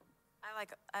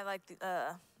 I like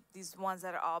these ones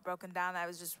that are all broken down. I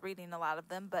was just reading a lot of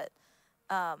them, but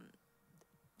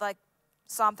like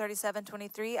Psalm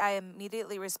 37:23, I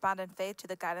immediately respond in faith to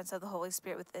the guidance of the Holy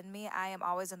Spirit within me. I am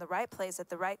always in the right place at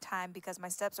the right time because my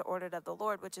steps are ordered of the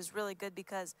Lord, which is really good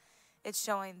because it's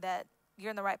showing that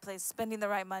you're in the right place, spending the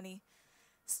right money.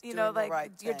 You know,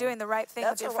 like you're doing the right thing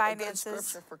with your finances. That's a good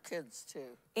scripture for kids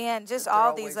too. And just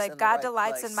all these, like, God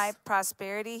delights in my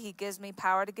prosperity. He gives me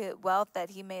power to get wealth that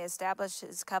he may establish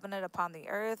his covenant upon the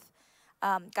earth.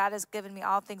 God has given me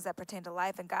all things that pertain to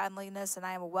life and godliness, and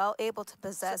I am well able to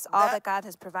possess all that God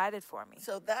has provided for me.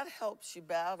 So that helps you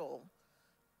battle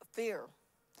fear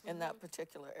in that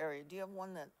particular area. Do you have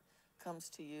one that comes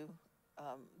to you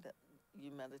that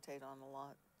you meditate on a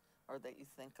lot or that you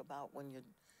think about when you're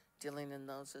dealing in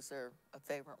those? Is there a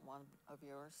favorite one of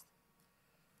yours?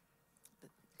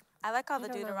 I like all the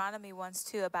Deuteronomy ones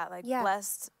too, about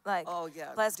blessed,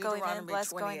 blessed going in, blessed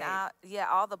 28. going out. Yeah,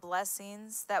 all the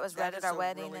blessings that was read at our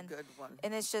wedding, really good one.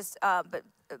 And it's just,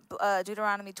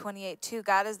 Deuteronomy 28 too.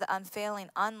 God is the unfailing,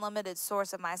 unlimited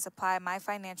source of my supply. My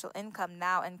financial income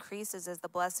now increases as the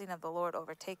blessing of the Lord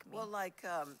overtake me. Well, like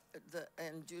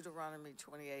in Deuteronomy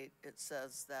 28, it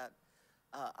says that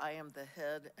I am the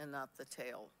head and not the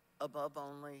tail, above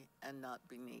only and not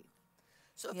beneath.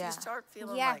 So if you start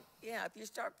feeling if you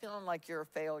start feeling like you're a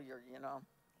failure,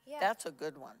 that's a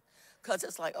good one. Because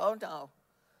it's like, oh no,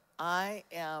 I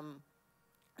am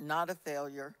not a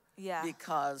failure. Yeah.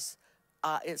 Because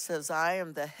it says I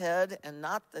am the head and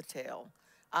not the tail.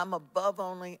 I'm above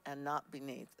only and not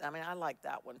beneath. I mean, I like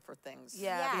that one for things,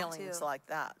 feelings too. like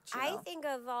that. I think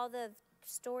of all the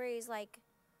stories like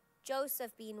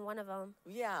Joseph being one of them.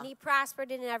 Yeah. And he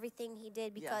prospered in everything he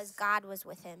did because God was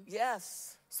with him.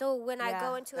 Yes. So when I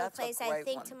go into That's a place, I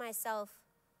think to myself,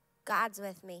 God's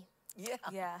with me. Yeah.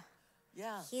 Yeah.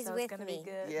 Yeah. He's So with it's gonna me. be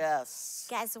good. Yes.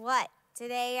 Guess what?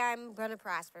 Today I'm going to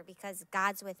prosper because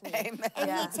God's with me. Amen.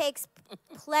 And he takes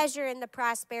pleasure in the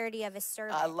prosperity of his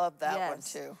servant. I love that one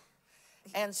too.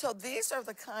 And so these are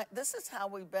this is how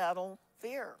we battle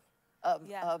fear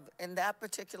of in that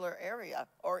particular area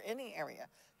or any area.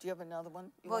 Do you have another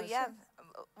one?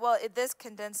 This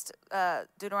condensed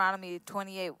Deuteronomy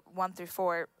 28,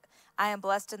 1-4. I am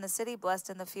blessed in the city, blessed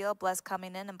in the field, blessed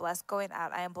coming in and blessed going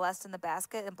out. I am blessed in the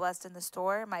basket and blessed in the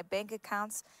store. My bank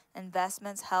accounts,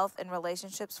 investments, health, and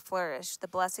relationships flourish. The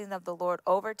blessing of the Lord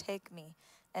overtake me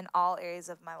in all areas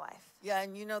of my life. Yeah,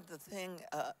 and the thing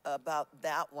about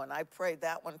that one, I pray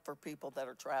that one for people that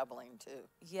are traveling too.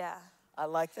 Yeah. I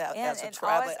like that as a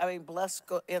traveler. I mean, blessed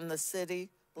in the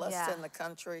city, blessed in the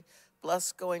country,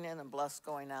 blessed going in and blessed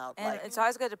going out. And it's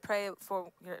always good to pray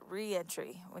for your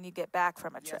re-entry when you get back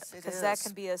from a trip. Because that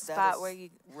can be a spot where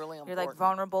you're like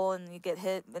vulnerable and you get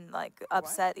hit and like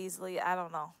upset easily. I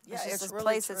don't know. Yeah, it's just it's this really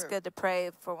place true. that's good to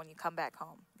pray for when you come back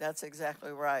home. That's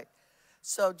exactly right.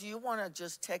 So do you want to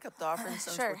just take up the offering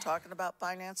since we're talking about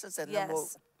finances and then we'll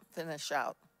finish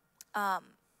out?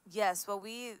 Yes. Well,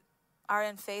 we are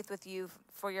in faith with you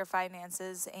for your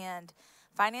finances, and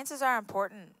finances are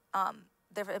important.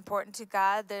 They're important to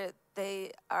God.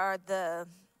 They are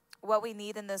what we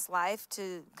need in this life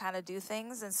to kind of do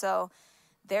things. And so,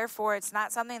 therefore, it's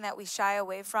not something that we shy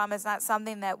away from. It's not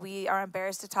something that we are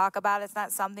embarrassed to talk about. It's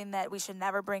not something that we should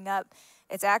never bring up.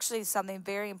 It's actually something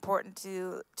very important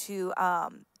to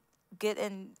get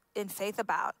in faith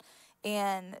about.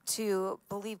 and to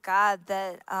believe God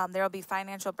that there will be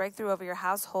financial breakthrough over your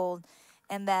household,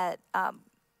 and that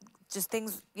just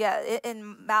things,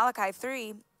 in Malachi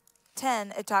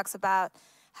 3:10, it talks about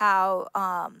how,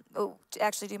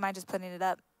 actually, do you mind just putting it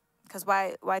up? Because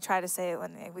why try to say it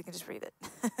when we can just read it?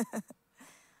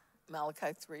 Malachi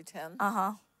 3:10.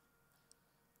 Uh-huh.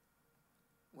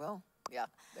 Well, yeah,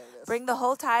 there it is. Bring the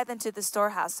whole tithe into the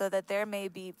storehouse, so that there may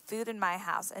be food in my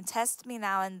house, and test me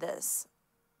now in this,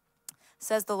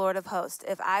 says the Lord of hosts,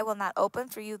 if I will not open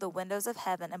for you the windows of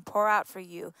heaven and pour out for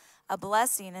you a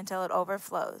blessing until it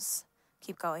overflows.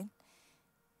 Keep going.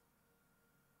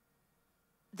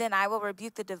 Then I will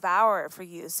rebuke the devourer for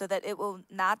you, so that it will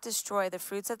not destroy the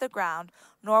fruits of the ground,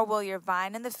 nor will your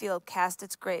vine in the field cast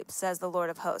its grapes, says the Lord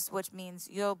of hosts, which means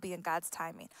you'll be in God's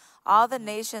timing. All the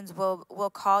nations will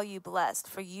call you blessed,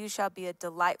 for you shall be a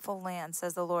delightful land,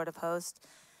 says the Lord of hosts.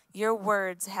 Your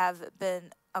words have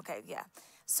been,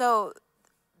 So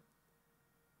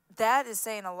that is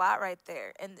saying a lot right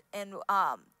there. And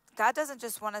God doesn't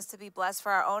just want us to be blessed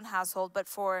for our own household, but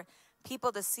for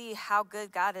people to see how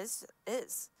good God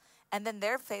is. And then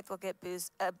their faith will get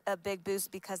a big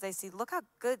boost, because they see, look how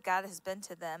good God has been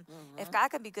to them. If God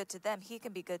can be good to them, he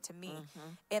can be good to me.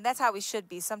 And that's how we should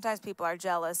be. Sometimes people are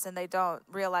jealous and they don't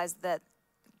realize that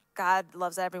God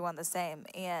loves everyone the same.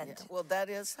 And well, that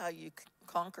is how you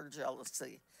conquer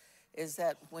jealousy, is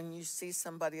that when you see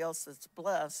somebody else that's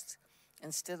blessed,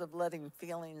 instead of letting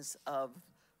feelings of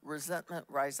resentment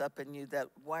rise up in you that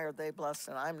why are they blessed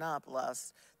and I'm not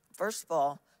blessed, first of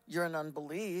all, you're in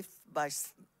unbelief by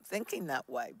thinking that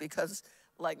way, because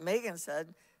like Megan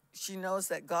said, she knows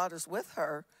that God is with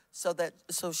her,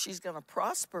 so she's going to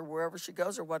prosper wherever she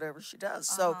goes or whatever she does.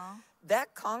 So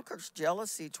that conquers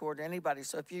jealousy toward anybody.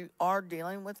 So if you are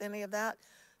dealing with any of that,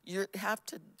 you have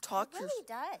to talk. It really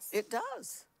does. It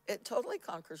does. It totally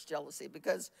conquers jealousy,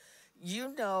 because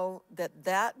you know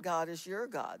that God is your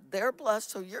God. They're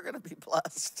blessed, so you're going to be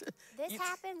blessed. This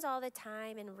happens all the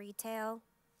time in retail,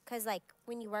 because like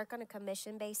when you work on a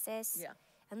commission basis,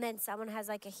 and then someone has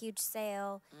like a huge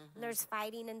sale, and there's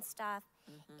fighting and stuff,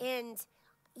 and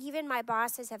even my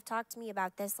bosses have talked to me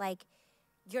about this, like,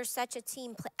 you're such a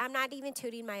team I'm not even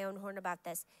tooting my own horn about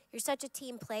this. You're such a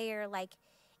team player, like,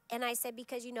 and I said,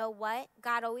 because you know what?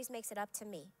 God always makes it up to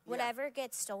me. Whatever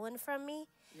gets stolen from me,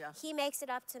 he makes it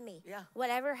up to me.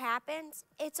 Whatever happens,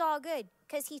 it's all good,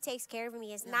 because he takes care of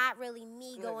me. It's not really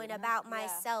me going about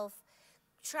myself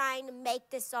trying to make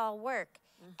this all work.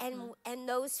 And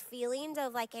those feelings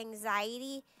of like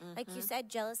anxiety, like you said,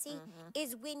 jealousy,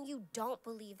 is when you don't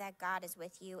believe that God is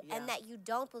with you, and that you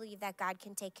don't believe that God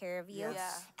can take care of you.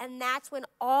 And that's when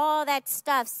all that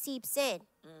stuff seeps in.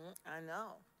 I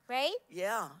know. Right?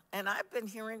 Yeah. And I've been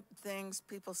hearing things,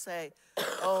 people say,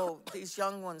 oh, these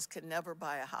young ones can never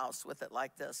buy a house with it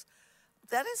like this.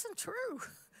 That isn't true.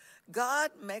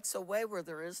 God makes a way where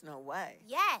there is no way.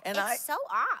 Yeah, and it's so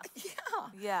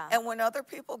off. Yeah. And when other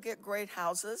people get great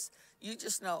houses, you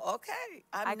just know, okay,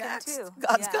 I'm next. Can too.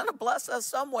 God's going to bless us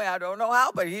some way. I don't know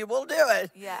how, but he will do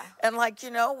it. Yeah. And like,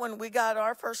 when we got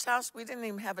our first house, we didn't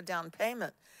even have a down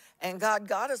payment. And God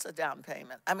got us a down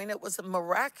payment. I mean, it was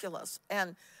miraculous.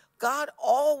 And God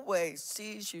always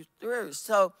sees you through.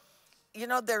 So,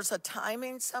 there's a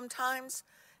timing sometimes.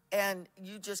 And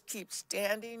you just keep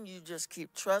standing, you just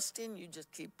keep trusting, you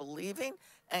just keep believing,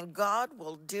 and God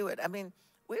will do it. I mean,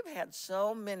 we've had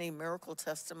so many miracle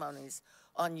testimonies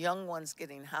on young ones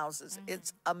getting houses.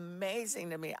 It's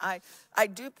amazing to me. I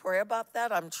do pray about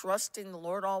that. I'm trusting the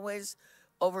Lord always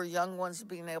over young ones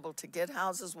being able to get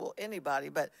houses. Well, anybody,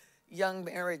 but young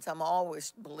marrieds, I'm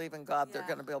always believing God they're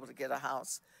going to be able to get a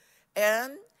house.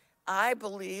 And I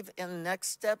believe in next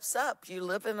steps up. You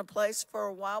live in a place for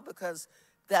a while because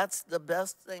that's the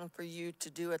best thing for you to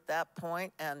do at that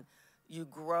point, and you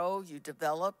grow, you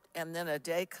develop, and then a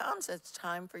day comes, it's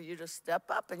time for you to step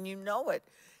up, and you know it.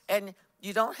 And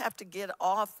you don't have to get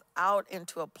out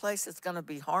into a place that's going to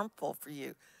be harmful for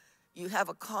you. You have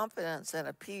a confidence and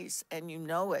a peace, and you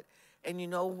know it, and you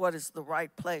know what is the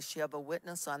right place. You have a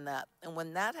witness on that. And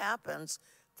when that happens,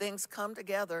 things come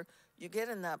together, you get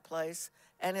in that place,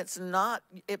 and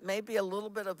it may be a little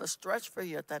bit of a stretch for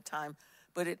you at that time,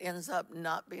 but it ends up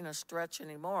not being a stretch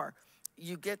anymore.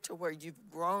 You get to where you've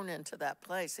grown into that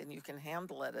place and you can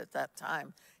handle it at that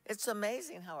time. It's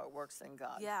amazing how it works in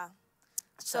God. Yeah.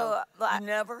 So you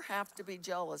never have to be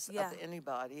jealous of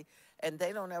anybody, and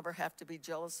they don't ever have to be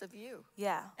jealous of you.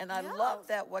 Yeah. And I love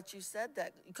what you said,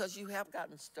 that because you have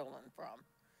gotten stolen from.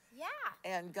 Yeah.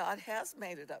 And God has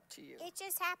made it up to you. It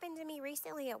just happened to me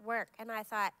recently at work, and I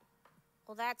thought,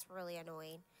 well, that's really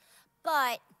annoying.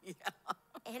 But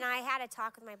And I had a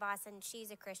talk with my boss, and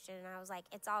she's a Christian, and I was like,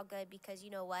 it's all good because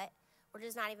you know what? We're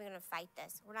just not even going to fight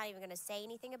this. We're not even going to say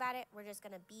anything about it. We're just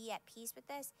going to be at peace with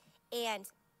this, and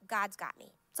God's got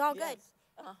me. It's all good.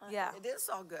 Yeah. It is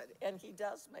all good, and he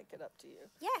does make it up to you.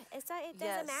 Yeah, it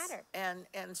doesn't matter.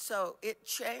 And so it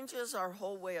changes our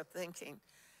whole way of thinking.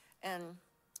 And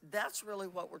that's really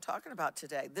what we're talking about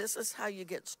today. This is how you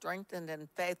get strengthened in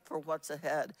faith for what's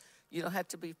ahead. You don't have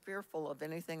to be fearful of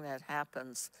anything that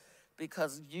happens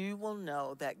because you will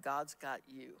know that God's got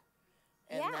you.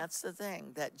 And that's the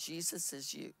thing, that Jesus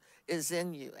is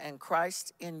in you, and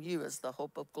Christ in you is the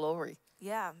hope of glory.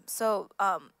 Yeah. So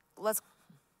let's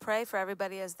pray for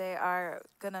everybody as they are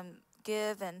going to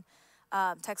give and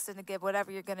text in to give,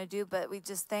 whatever you're going to do. But we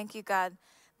just thank you, God,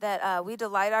 that we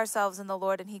delight ourselves in the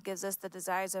Lord and he gives us the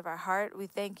desires of our heart. We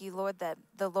thank you, Lord, that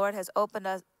the Lord has opened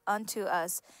us unto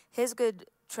us his good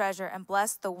treasure and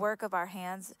blessed the work of our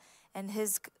hands, and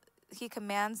he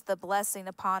commands the blessing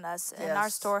upon us in our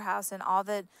storehouse and all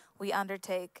that we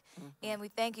undertake. And we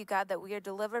thank you, God, that we are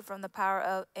delivered from the power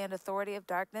of and authority of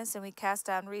darkness, and we cast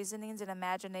down reasonings and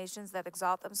imaginations that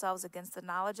exalt themselves against the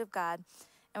knowledge of God.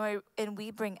 And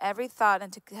we bring every thought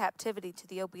into captivity to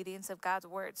the obedience of God's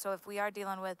word. So if we are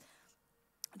dealing with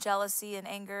jealousy and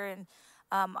anger and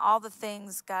all the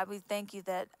things, God, we thank you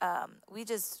that we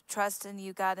just trust in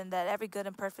you, God, and that every good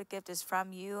and perfect gift is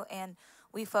from you, and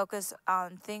we focus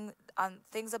on things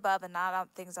above and not on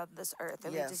things on this earth.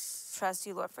 And we just trust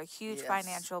you, Lord, for huge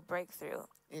financial breakthrough.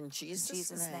 In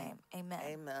Jesus' name. Amen.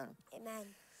 Amen. Amen.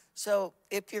 So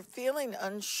if you're feeling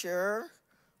unsure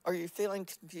or you're feeling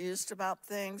confused about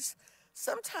things,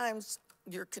 sometimes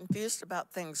you're confused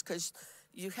about things because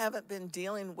you haven't been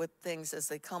dealing with things as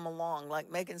they come along.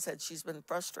 Like Megan said, she's been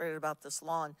frustrated about this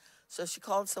lawn. So she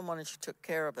called someone and she took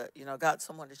care of it, got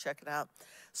someone to check it out.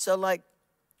 So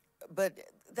but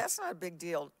that's not a big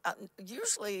deal.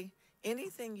 Usually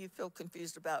anything you feel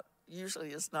confused about usually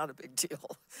is not a big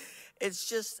deal. It's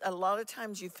just a lot of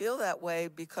times you feel that way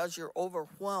because you're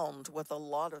overwhelmed with a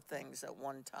lot of things at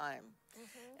one time.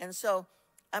 And so,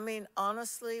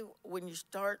 honestly, when you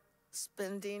start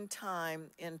spending time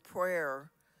in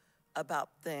prayer about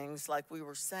things, like we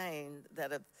were saying,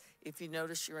 that if you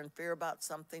notice you're in fear about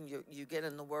something, you get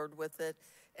in the Word with it.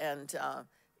 And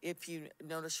if you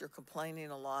notice you're complaining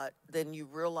a lot, then you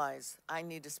realize, I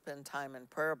need to spend time in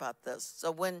prayer about this. So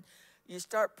when you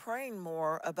start praying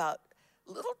more about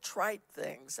little trite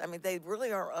things, they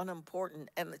really are unimportant.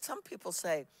 And some people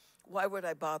say, why would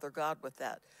I bother God with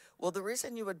that? Well, the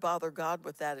reason you would bother God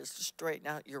with that is to straighten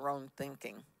out your own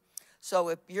thinking. So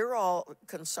if you're all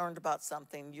concerned about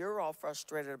something, you're all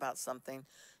frustrated about something,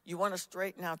 you want to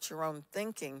straighten out your own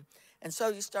thinking. And so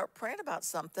you start praying about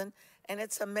something, and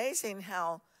it's amazing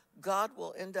how God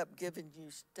will end up giving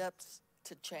you steps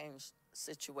to change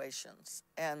situations.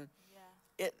 And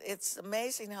it's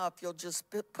amazing how if you'll just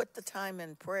put the time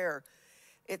in prayer,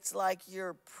 it's like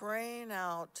you're praying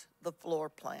out the floor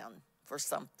plan for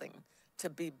something to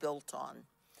be built on.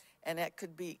 And it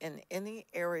could be in any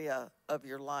area of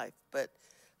your life, but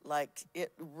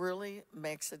it really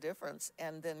makes a difference.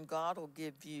 And then God will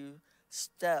give you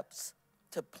steps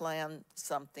to plan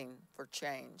something for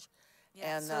change.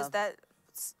 Yeah, and so is that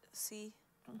C?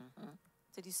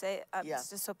 Did you say it?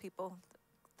 Just so people,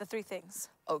 the three things.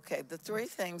 Okay, the three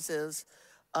things is,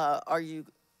 are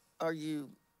you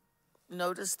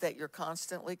notice that you're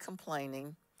constantly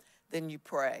complaining, then you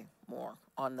pray more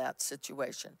on that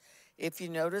situation. If you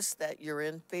notice that you're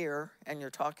in fear and you're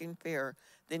talking fear,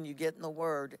 then you get in the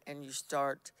Word and you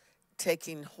start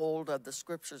taking hold of the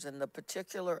scriptures in the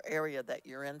particular area that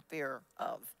you're in fear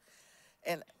of.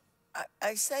 And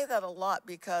I say that a lot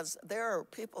because there are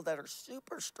people that are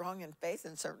super strong in faith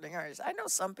in certain areas. I know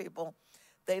some people,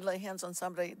 they lay hands on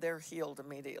somebody, they're healed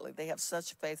immediately. They have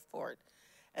such faith for it.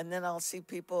 And then I'll see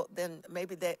people, then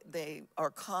maybe they are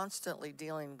constantly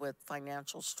dealing with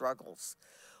financial struggles.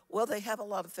 Well, they have a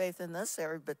lot of faith in this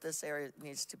area, but this area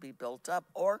needs to be built up.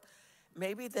 Or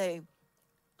maybe they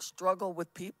struggle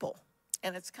with people.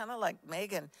 And it's kind of like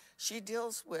Megan. She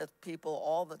deals with people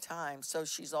all the time. So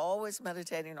she's always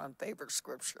meditating on favorite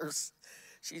scriptures.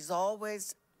 She's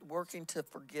always working to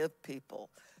forgive people.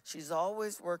 She's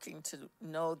always working to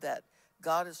know that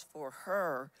God is for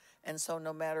her. And so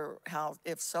no matter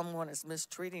if someone is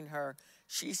mistreating her,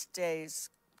 she stays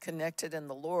connected in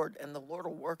the Lord, and the Lord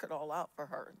will work it all out for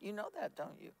her. You know that,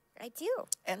 don't you? I do.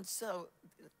 And so,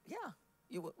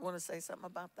 you want to say something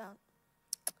about that?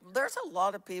 There's a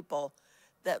lot of people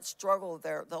that struggle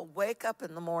there. They'll wake up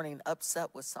in the morning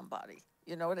upset with somebody.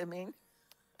 You know what I mean?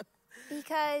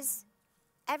 Because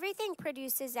everything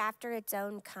produces after its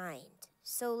own kind.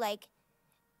 So,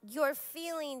 your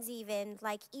feelings, even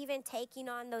taking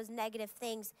on those negative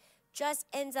things, just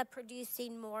ends up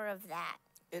producing more of that.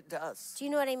 It does. Do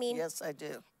you know what I mean? Yes, I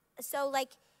do. So, like,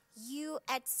 you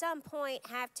at some point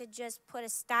have to just put a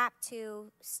stop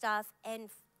to stuff and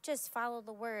just follow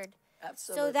the word.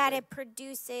 Absolutely. So that it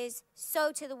produces,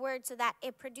 sow to the word, so that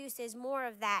it produces more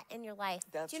of that in your life.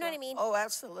 That's Do you know right. what I mean? Oh,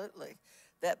 absolutely.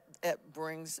 That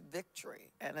brings victory,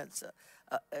 and it's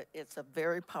a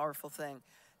very powerful thing.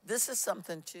 This is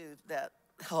something too that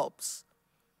helps.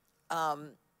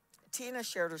 Tina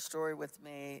shared a story with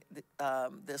me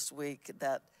this week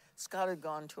that Scott had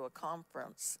gone to a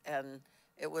conference, and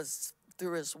it was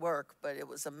through his work, but it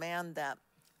was a man that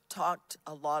talked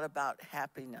a lot about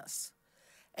happiness.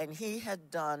 And he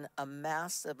had done a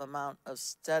massive amount of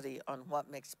study on what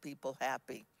makes people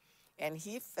happy. And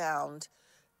he found,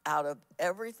 out of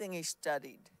everything he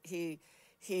studied, he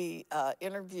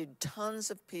interviewed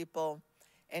tons of people,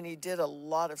 and he did a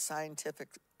lot of scientific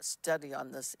study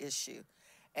on this issue.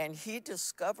 And he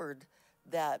discovered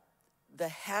that the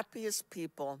happiest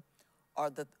people are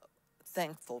the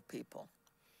thankful people.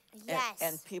 Yes.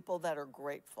 And people that are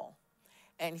grateful.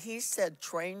 And he said,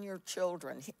 train your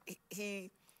children.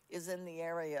 He is in the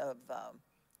area of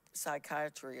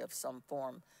psychiatry of some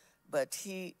form, but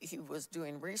he was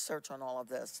doing research on all of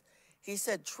this. He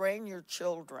said, train your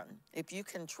children. If you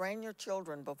can train your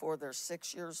children before they're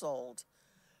 6 years old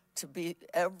to be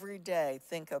every day,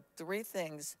 think of 3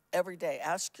 things every day.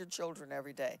 Ask your children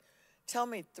every day, tell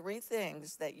me 3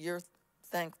 things that you're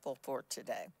thankful for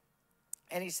today.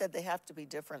 And he said they have to be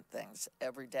different things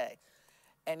every day.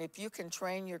 And if you can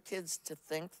train your kids to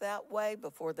think that way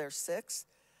before they're 6,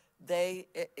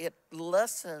 it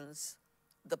lessens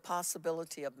the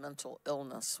possibility of mental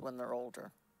illness when they're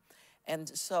older. And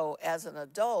so as an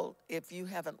adult, if you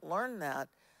haven't learned that,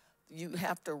 you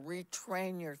have to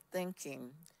retrain your thinking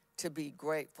to be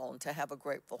grateful and to have a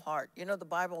grateful heart. You know, the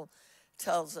Bible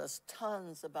tells us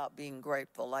tons about being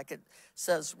grateful. Like it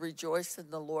says, rejoice in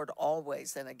the Lord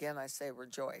always. And again, I say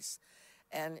rejoice.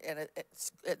 And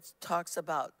it talks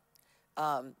about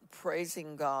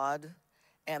praising God,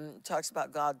 and talks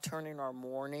about God turning our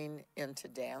mourning into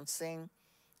dancing.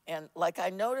 And like I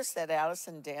noticed that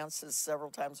Addison dances several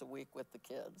times a week with the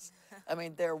kids. I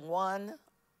mean, they're 1,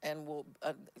 and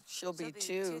she'll be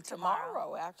 2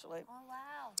 tomorrow, actually. Oh,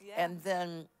 wow. Yeah. And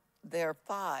then they're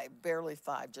 5, barely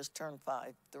 5, just turned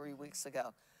 5 3 weeks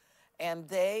ago. And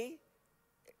they,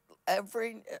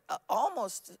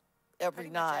 almost every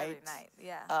night,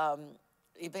 yeah.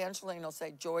 Evangeline will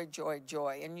say, joy, joy,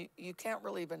 joy. And you can't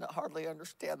really even hardly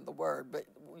understand the word, but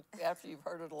after you've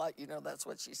heard it a lot, you know that's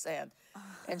what she's saying.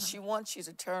 And she wants you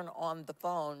to turn on the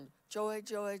phone, joy,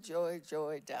 joy, joy,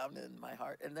 joy, down in my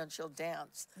heart. And then she'll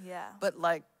dance. Yeah. But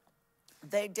like,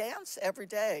 they dance every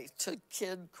day to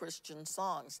kid Christian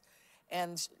songs.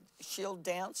 And she'll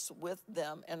dance with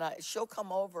them. And she'll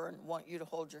come over and want you to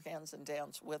hold your hands and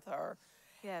dance with her.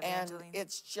 Yeah, and Evangeline.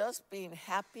 it's just being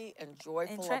happy and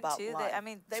joyful And Trent about too. life.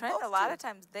 Trent, a lot of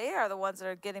times, they are the ones that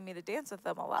are getting me to dance with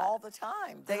them a lot. All the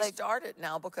time. They start it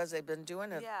now because they've been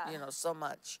doing it, Yeah. So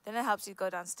much. Then it helps you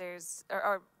go downstairs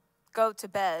or go to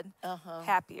bed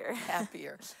happier.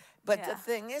 Happier. But the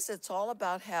thing is, it's all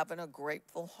about having a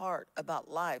grateful heart about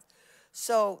life.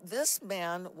 So this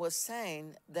man was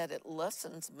saying that it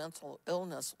lessens mental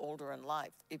illness older in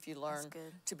life if you learn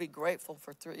to be grateful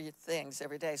for 3 things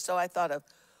every day. So I thought of,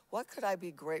 what could I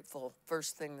be grateful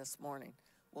first thing this morning?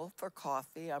 Well, for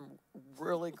coffee. I'm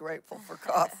really grateful for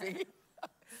coffee.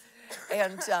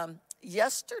 And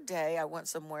yesterday I went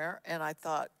somewhere and I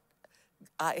thought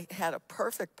I had a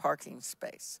perfect parking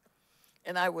space.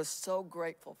 And I was so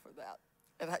grateful for that.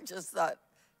 And I just thought,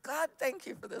 God, thank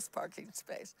you for this parking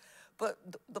space. But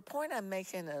the point I'm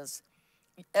making is,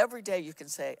 every day you can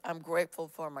say, I'm grateful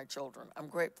for my children. I'm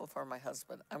grateful for my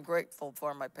husband. I'm grateful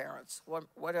for my parents,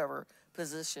 whatever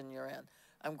position you're in.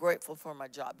 I'm grateful for my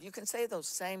job. You can say those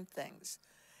same things.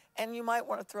 And you might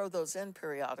want to throw those in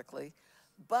periodically.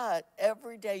 But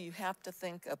every day you have to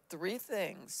think of 3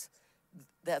 things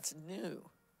that's new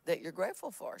that you're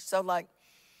grateful for. So like,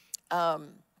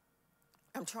 I'm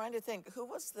trying to think, who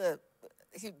was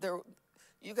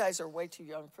you guys are way too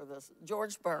young for this.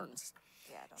 George Burns.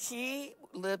 Yeah, I don't know. He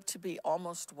lived to be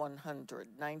almost 100,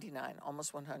 99,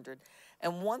 almost 100.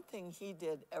 And one thing he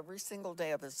did every single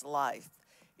day of his life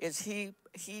is he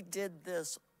did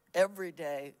this every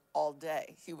day, all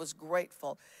day. He was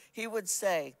grateful. He would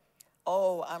say,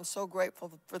 oh, I'm so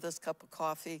grateful for this cup of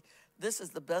coffee. This is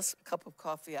the best cup of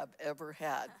coffee I've ever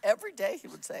had. Every day he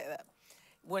would say that.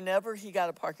 Whenever he got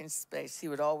a parking space, he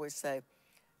would always say,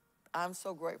 I'm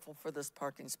so grateful for this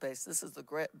parking space. This is the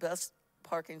best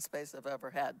parking space I've ever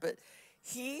had. But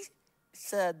He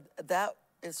said that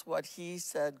is what he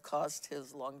said caused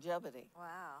his longevity.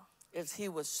 Wow. Is he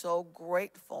was so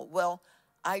grateful. Well,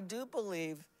 I do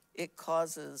believe it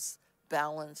causes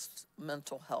balanced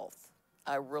mental health.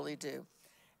 I really do.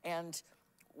 And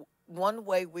one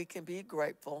way we can be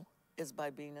grateful is by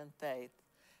being in faith.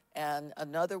 And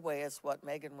another way is what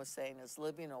Megan was saying, is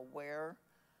living aware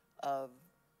of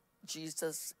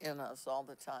Jesus in us all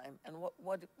the time. And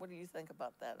what do you think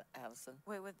about that, Addison?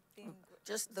 Wait, with being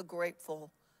Just the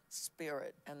grateful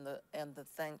spirit and the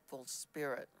thankful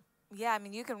spirit. yeah, I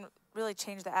mean, you can really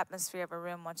change the atmosphere of a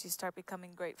room once you start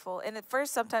becoming grateful. And at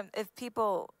first, sometimes if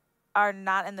people are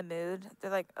not in the mood,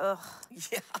 they're like, ugh.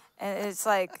 Yeah. And it's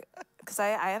like, because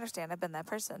I understand, I've been that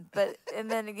person. But,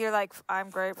 and then you're like, I'm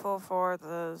grateful for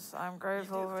this, I'm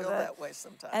grateful You do for feel that. that way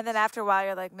sometimes. And then after a while,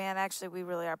 you're like, man, actually, we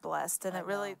really are blessed. And I it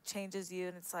really know. changes you.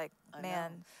 And it's like, I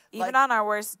man, know. even Like- on our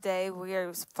worst day, we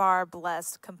are far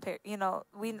blessed compared, you know,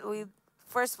 we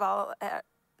first of all,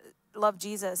 love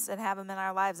Jesus and have him in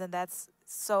our lives. And that's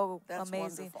so That's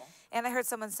amazing. wonderful. And I heard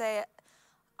someone say,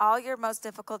 all your most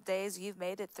difficult days, you've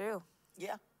made it through.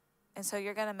 Yeah. And so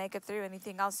you're going to make it through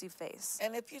anything else you face.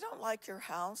 And if you don't like your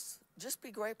house, just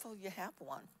be grateful you have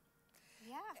one.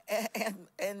 Yeah.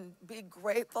 And be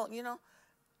grateful. You know,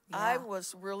 I Yeah.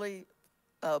 was really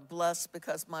blessed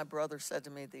because my brother said to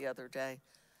me the other day,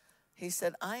 he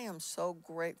said, I am so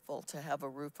grateful to have a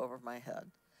roof over my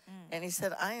head. And he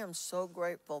said, I am so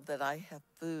grateful that I have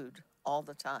food all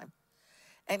the time.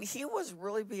 And he was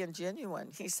really being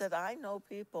genuine. He said, I know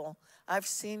people, I've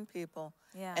seen people,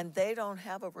 Yeah. and they don't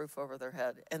have a roof over their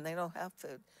head, and they don't have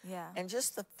food. Yeah. And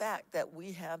just the fact that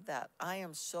we have that, I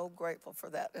am so grateful for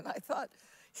that. And I thought,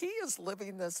 he is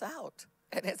living this out.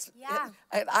 And Yeah.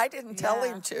 and I didn't tell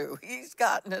Yeah. him to. He's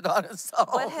gotten it on his own.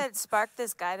 What had sparked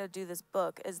this guy to do this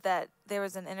book is that there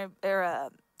was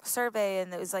a survey,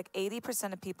 and it was like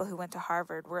 80% of people who went to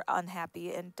Harvard were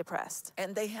unhappy and depressed.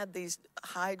 And they had these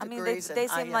high I mean, degrees they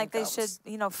and high seem like they should, incomes.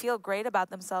 you know, feel great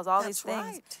about themselves, all That's these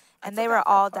things. right. I And they forgot were that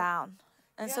all part. down.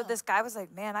 And so Yeah. this guy was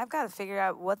like, man, I've got to figure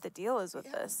out what the deal is with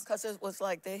this. Because it was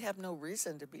like they have no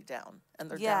reason to be down, and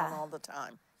they're Yeah. down all the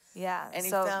time. Yeah. And he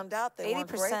so found out they weren't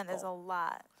 80% is a grateful.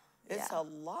 lot. It's Yeah. a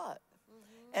lot.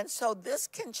 And so this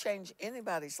can change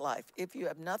anybody's life. If you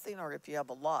have nothing or if you have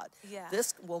a lot, Yeah.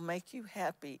 this will make you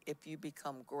happy if you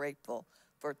become grateful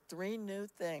for 3 new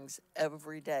things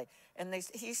every day. And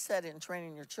he said in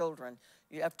training your children,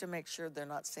 you have to make sure they're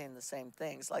not saying the same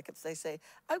things. Like if they say,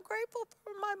 I'm grateful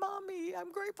for my mommy,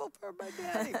 I'm grateful for my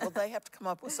daddy. Well, they have to come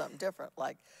up with something different.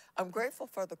 Like, I'm grateful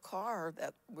for the car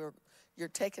that you're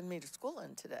taking me to school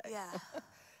in today. Yeah.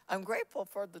 I'm grateful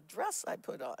for the dress I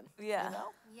put on. Yeah. You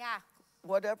know? Yeah.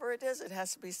 Whatever it is, it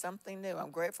has to be something new. I'm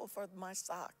grateful for my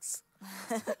socks.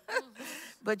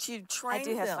 But you train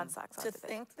do have them fun socks on to today.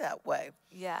 think that way.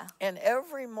 Yeah. And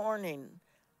every morning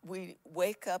we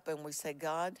wake up and we say,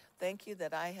 God, thank you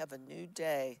that I have a new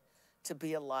day to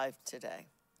be alive today.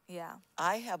 Yeah.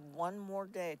 I have one more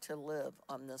day to live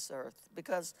on this earth,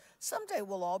 because someday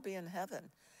we'll all be in heaven.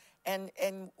 And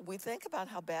we think about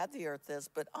how bad the earth is,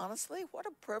 but honestly, what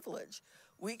a privilege.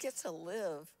 We get to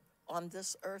live on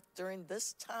this earth during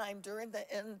this time, during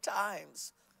the end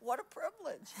times. What a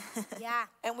privilege. Yeah.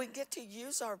 And we get to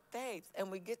use our faith,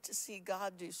 and we get to see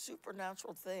God do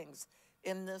supernatural things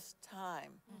in this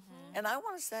time. And I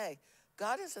want to say,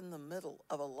 God is in the middle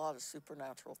of a lot of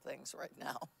supernatural things right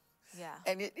now. Yeah.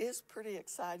 And it is pretty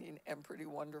exciting and pretty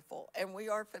wonderful. And we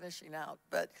are finishing out.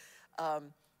 But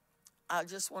I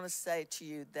just want to say to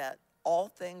you that all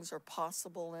things are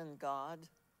possible in God.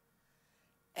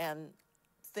 And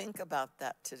think about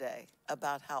that today,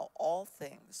 about how all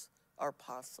things are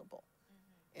possible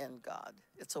in God.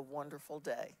 It's a wonderful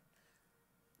day.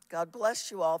 God bless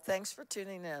you all. Thanks for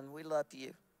tuning in. We love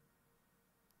you.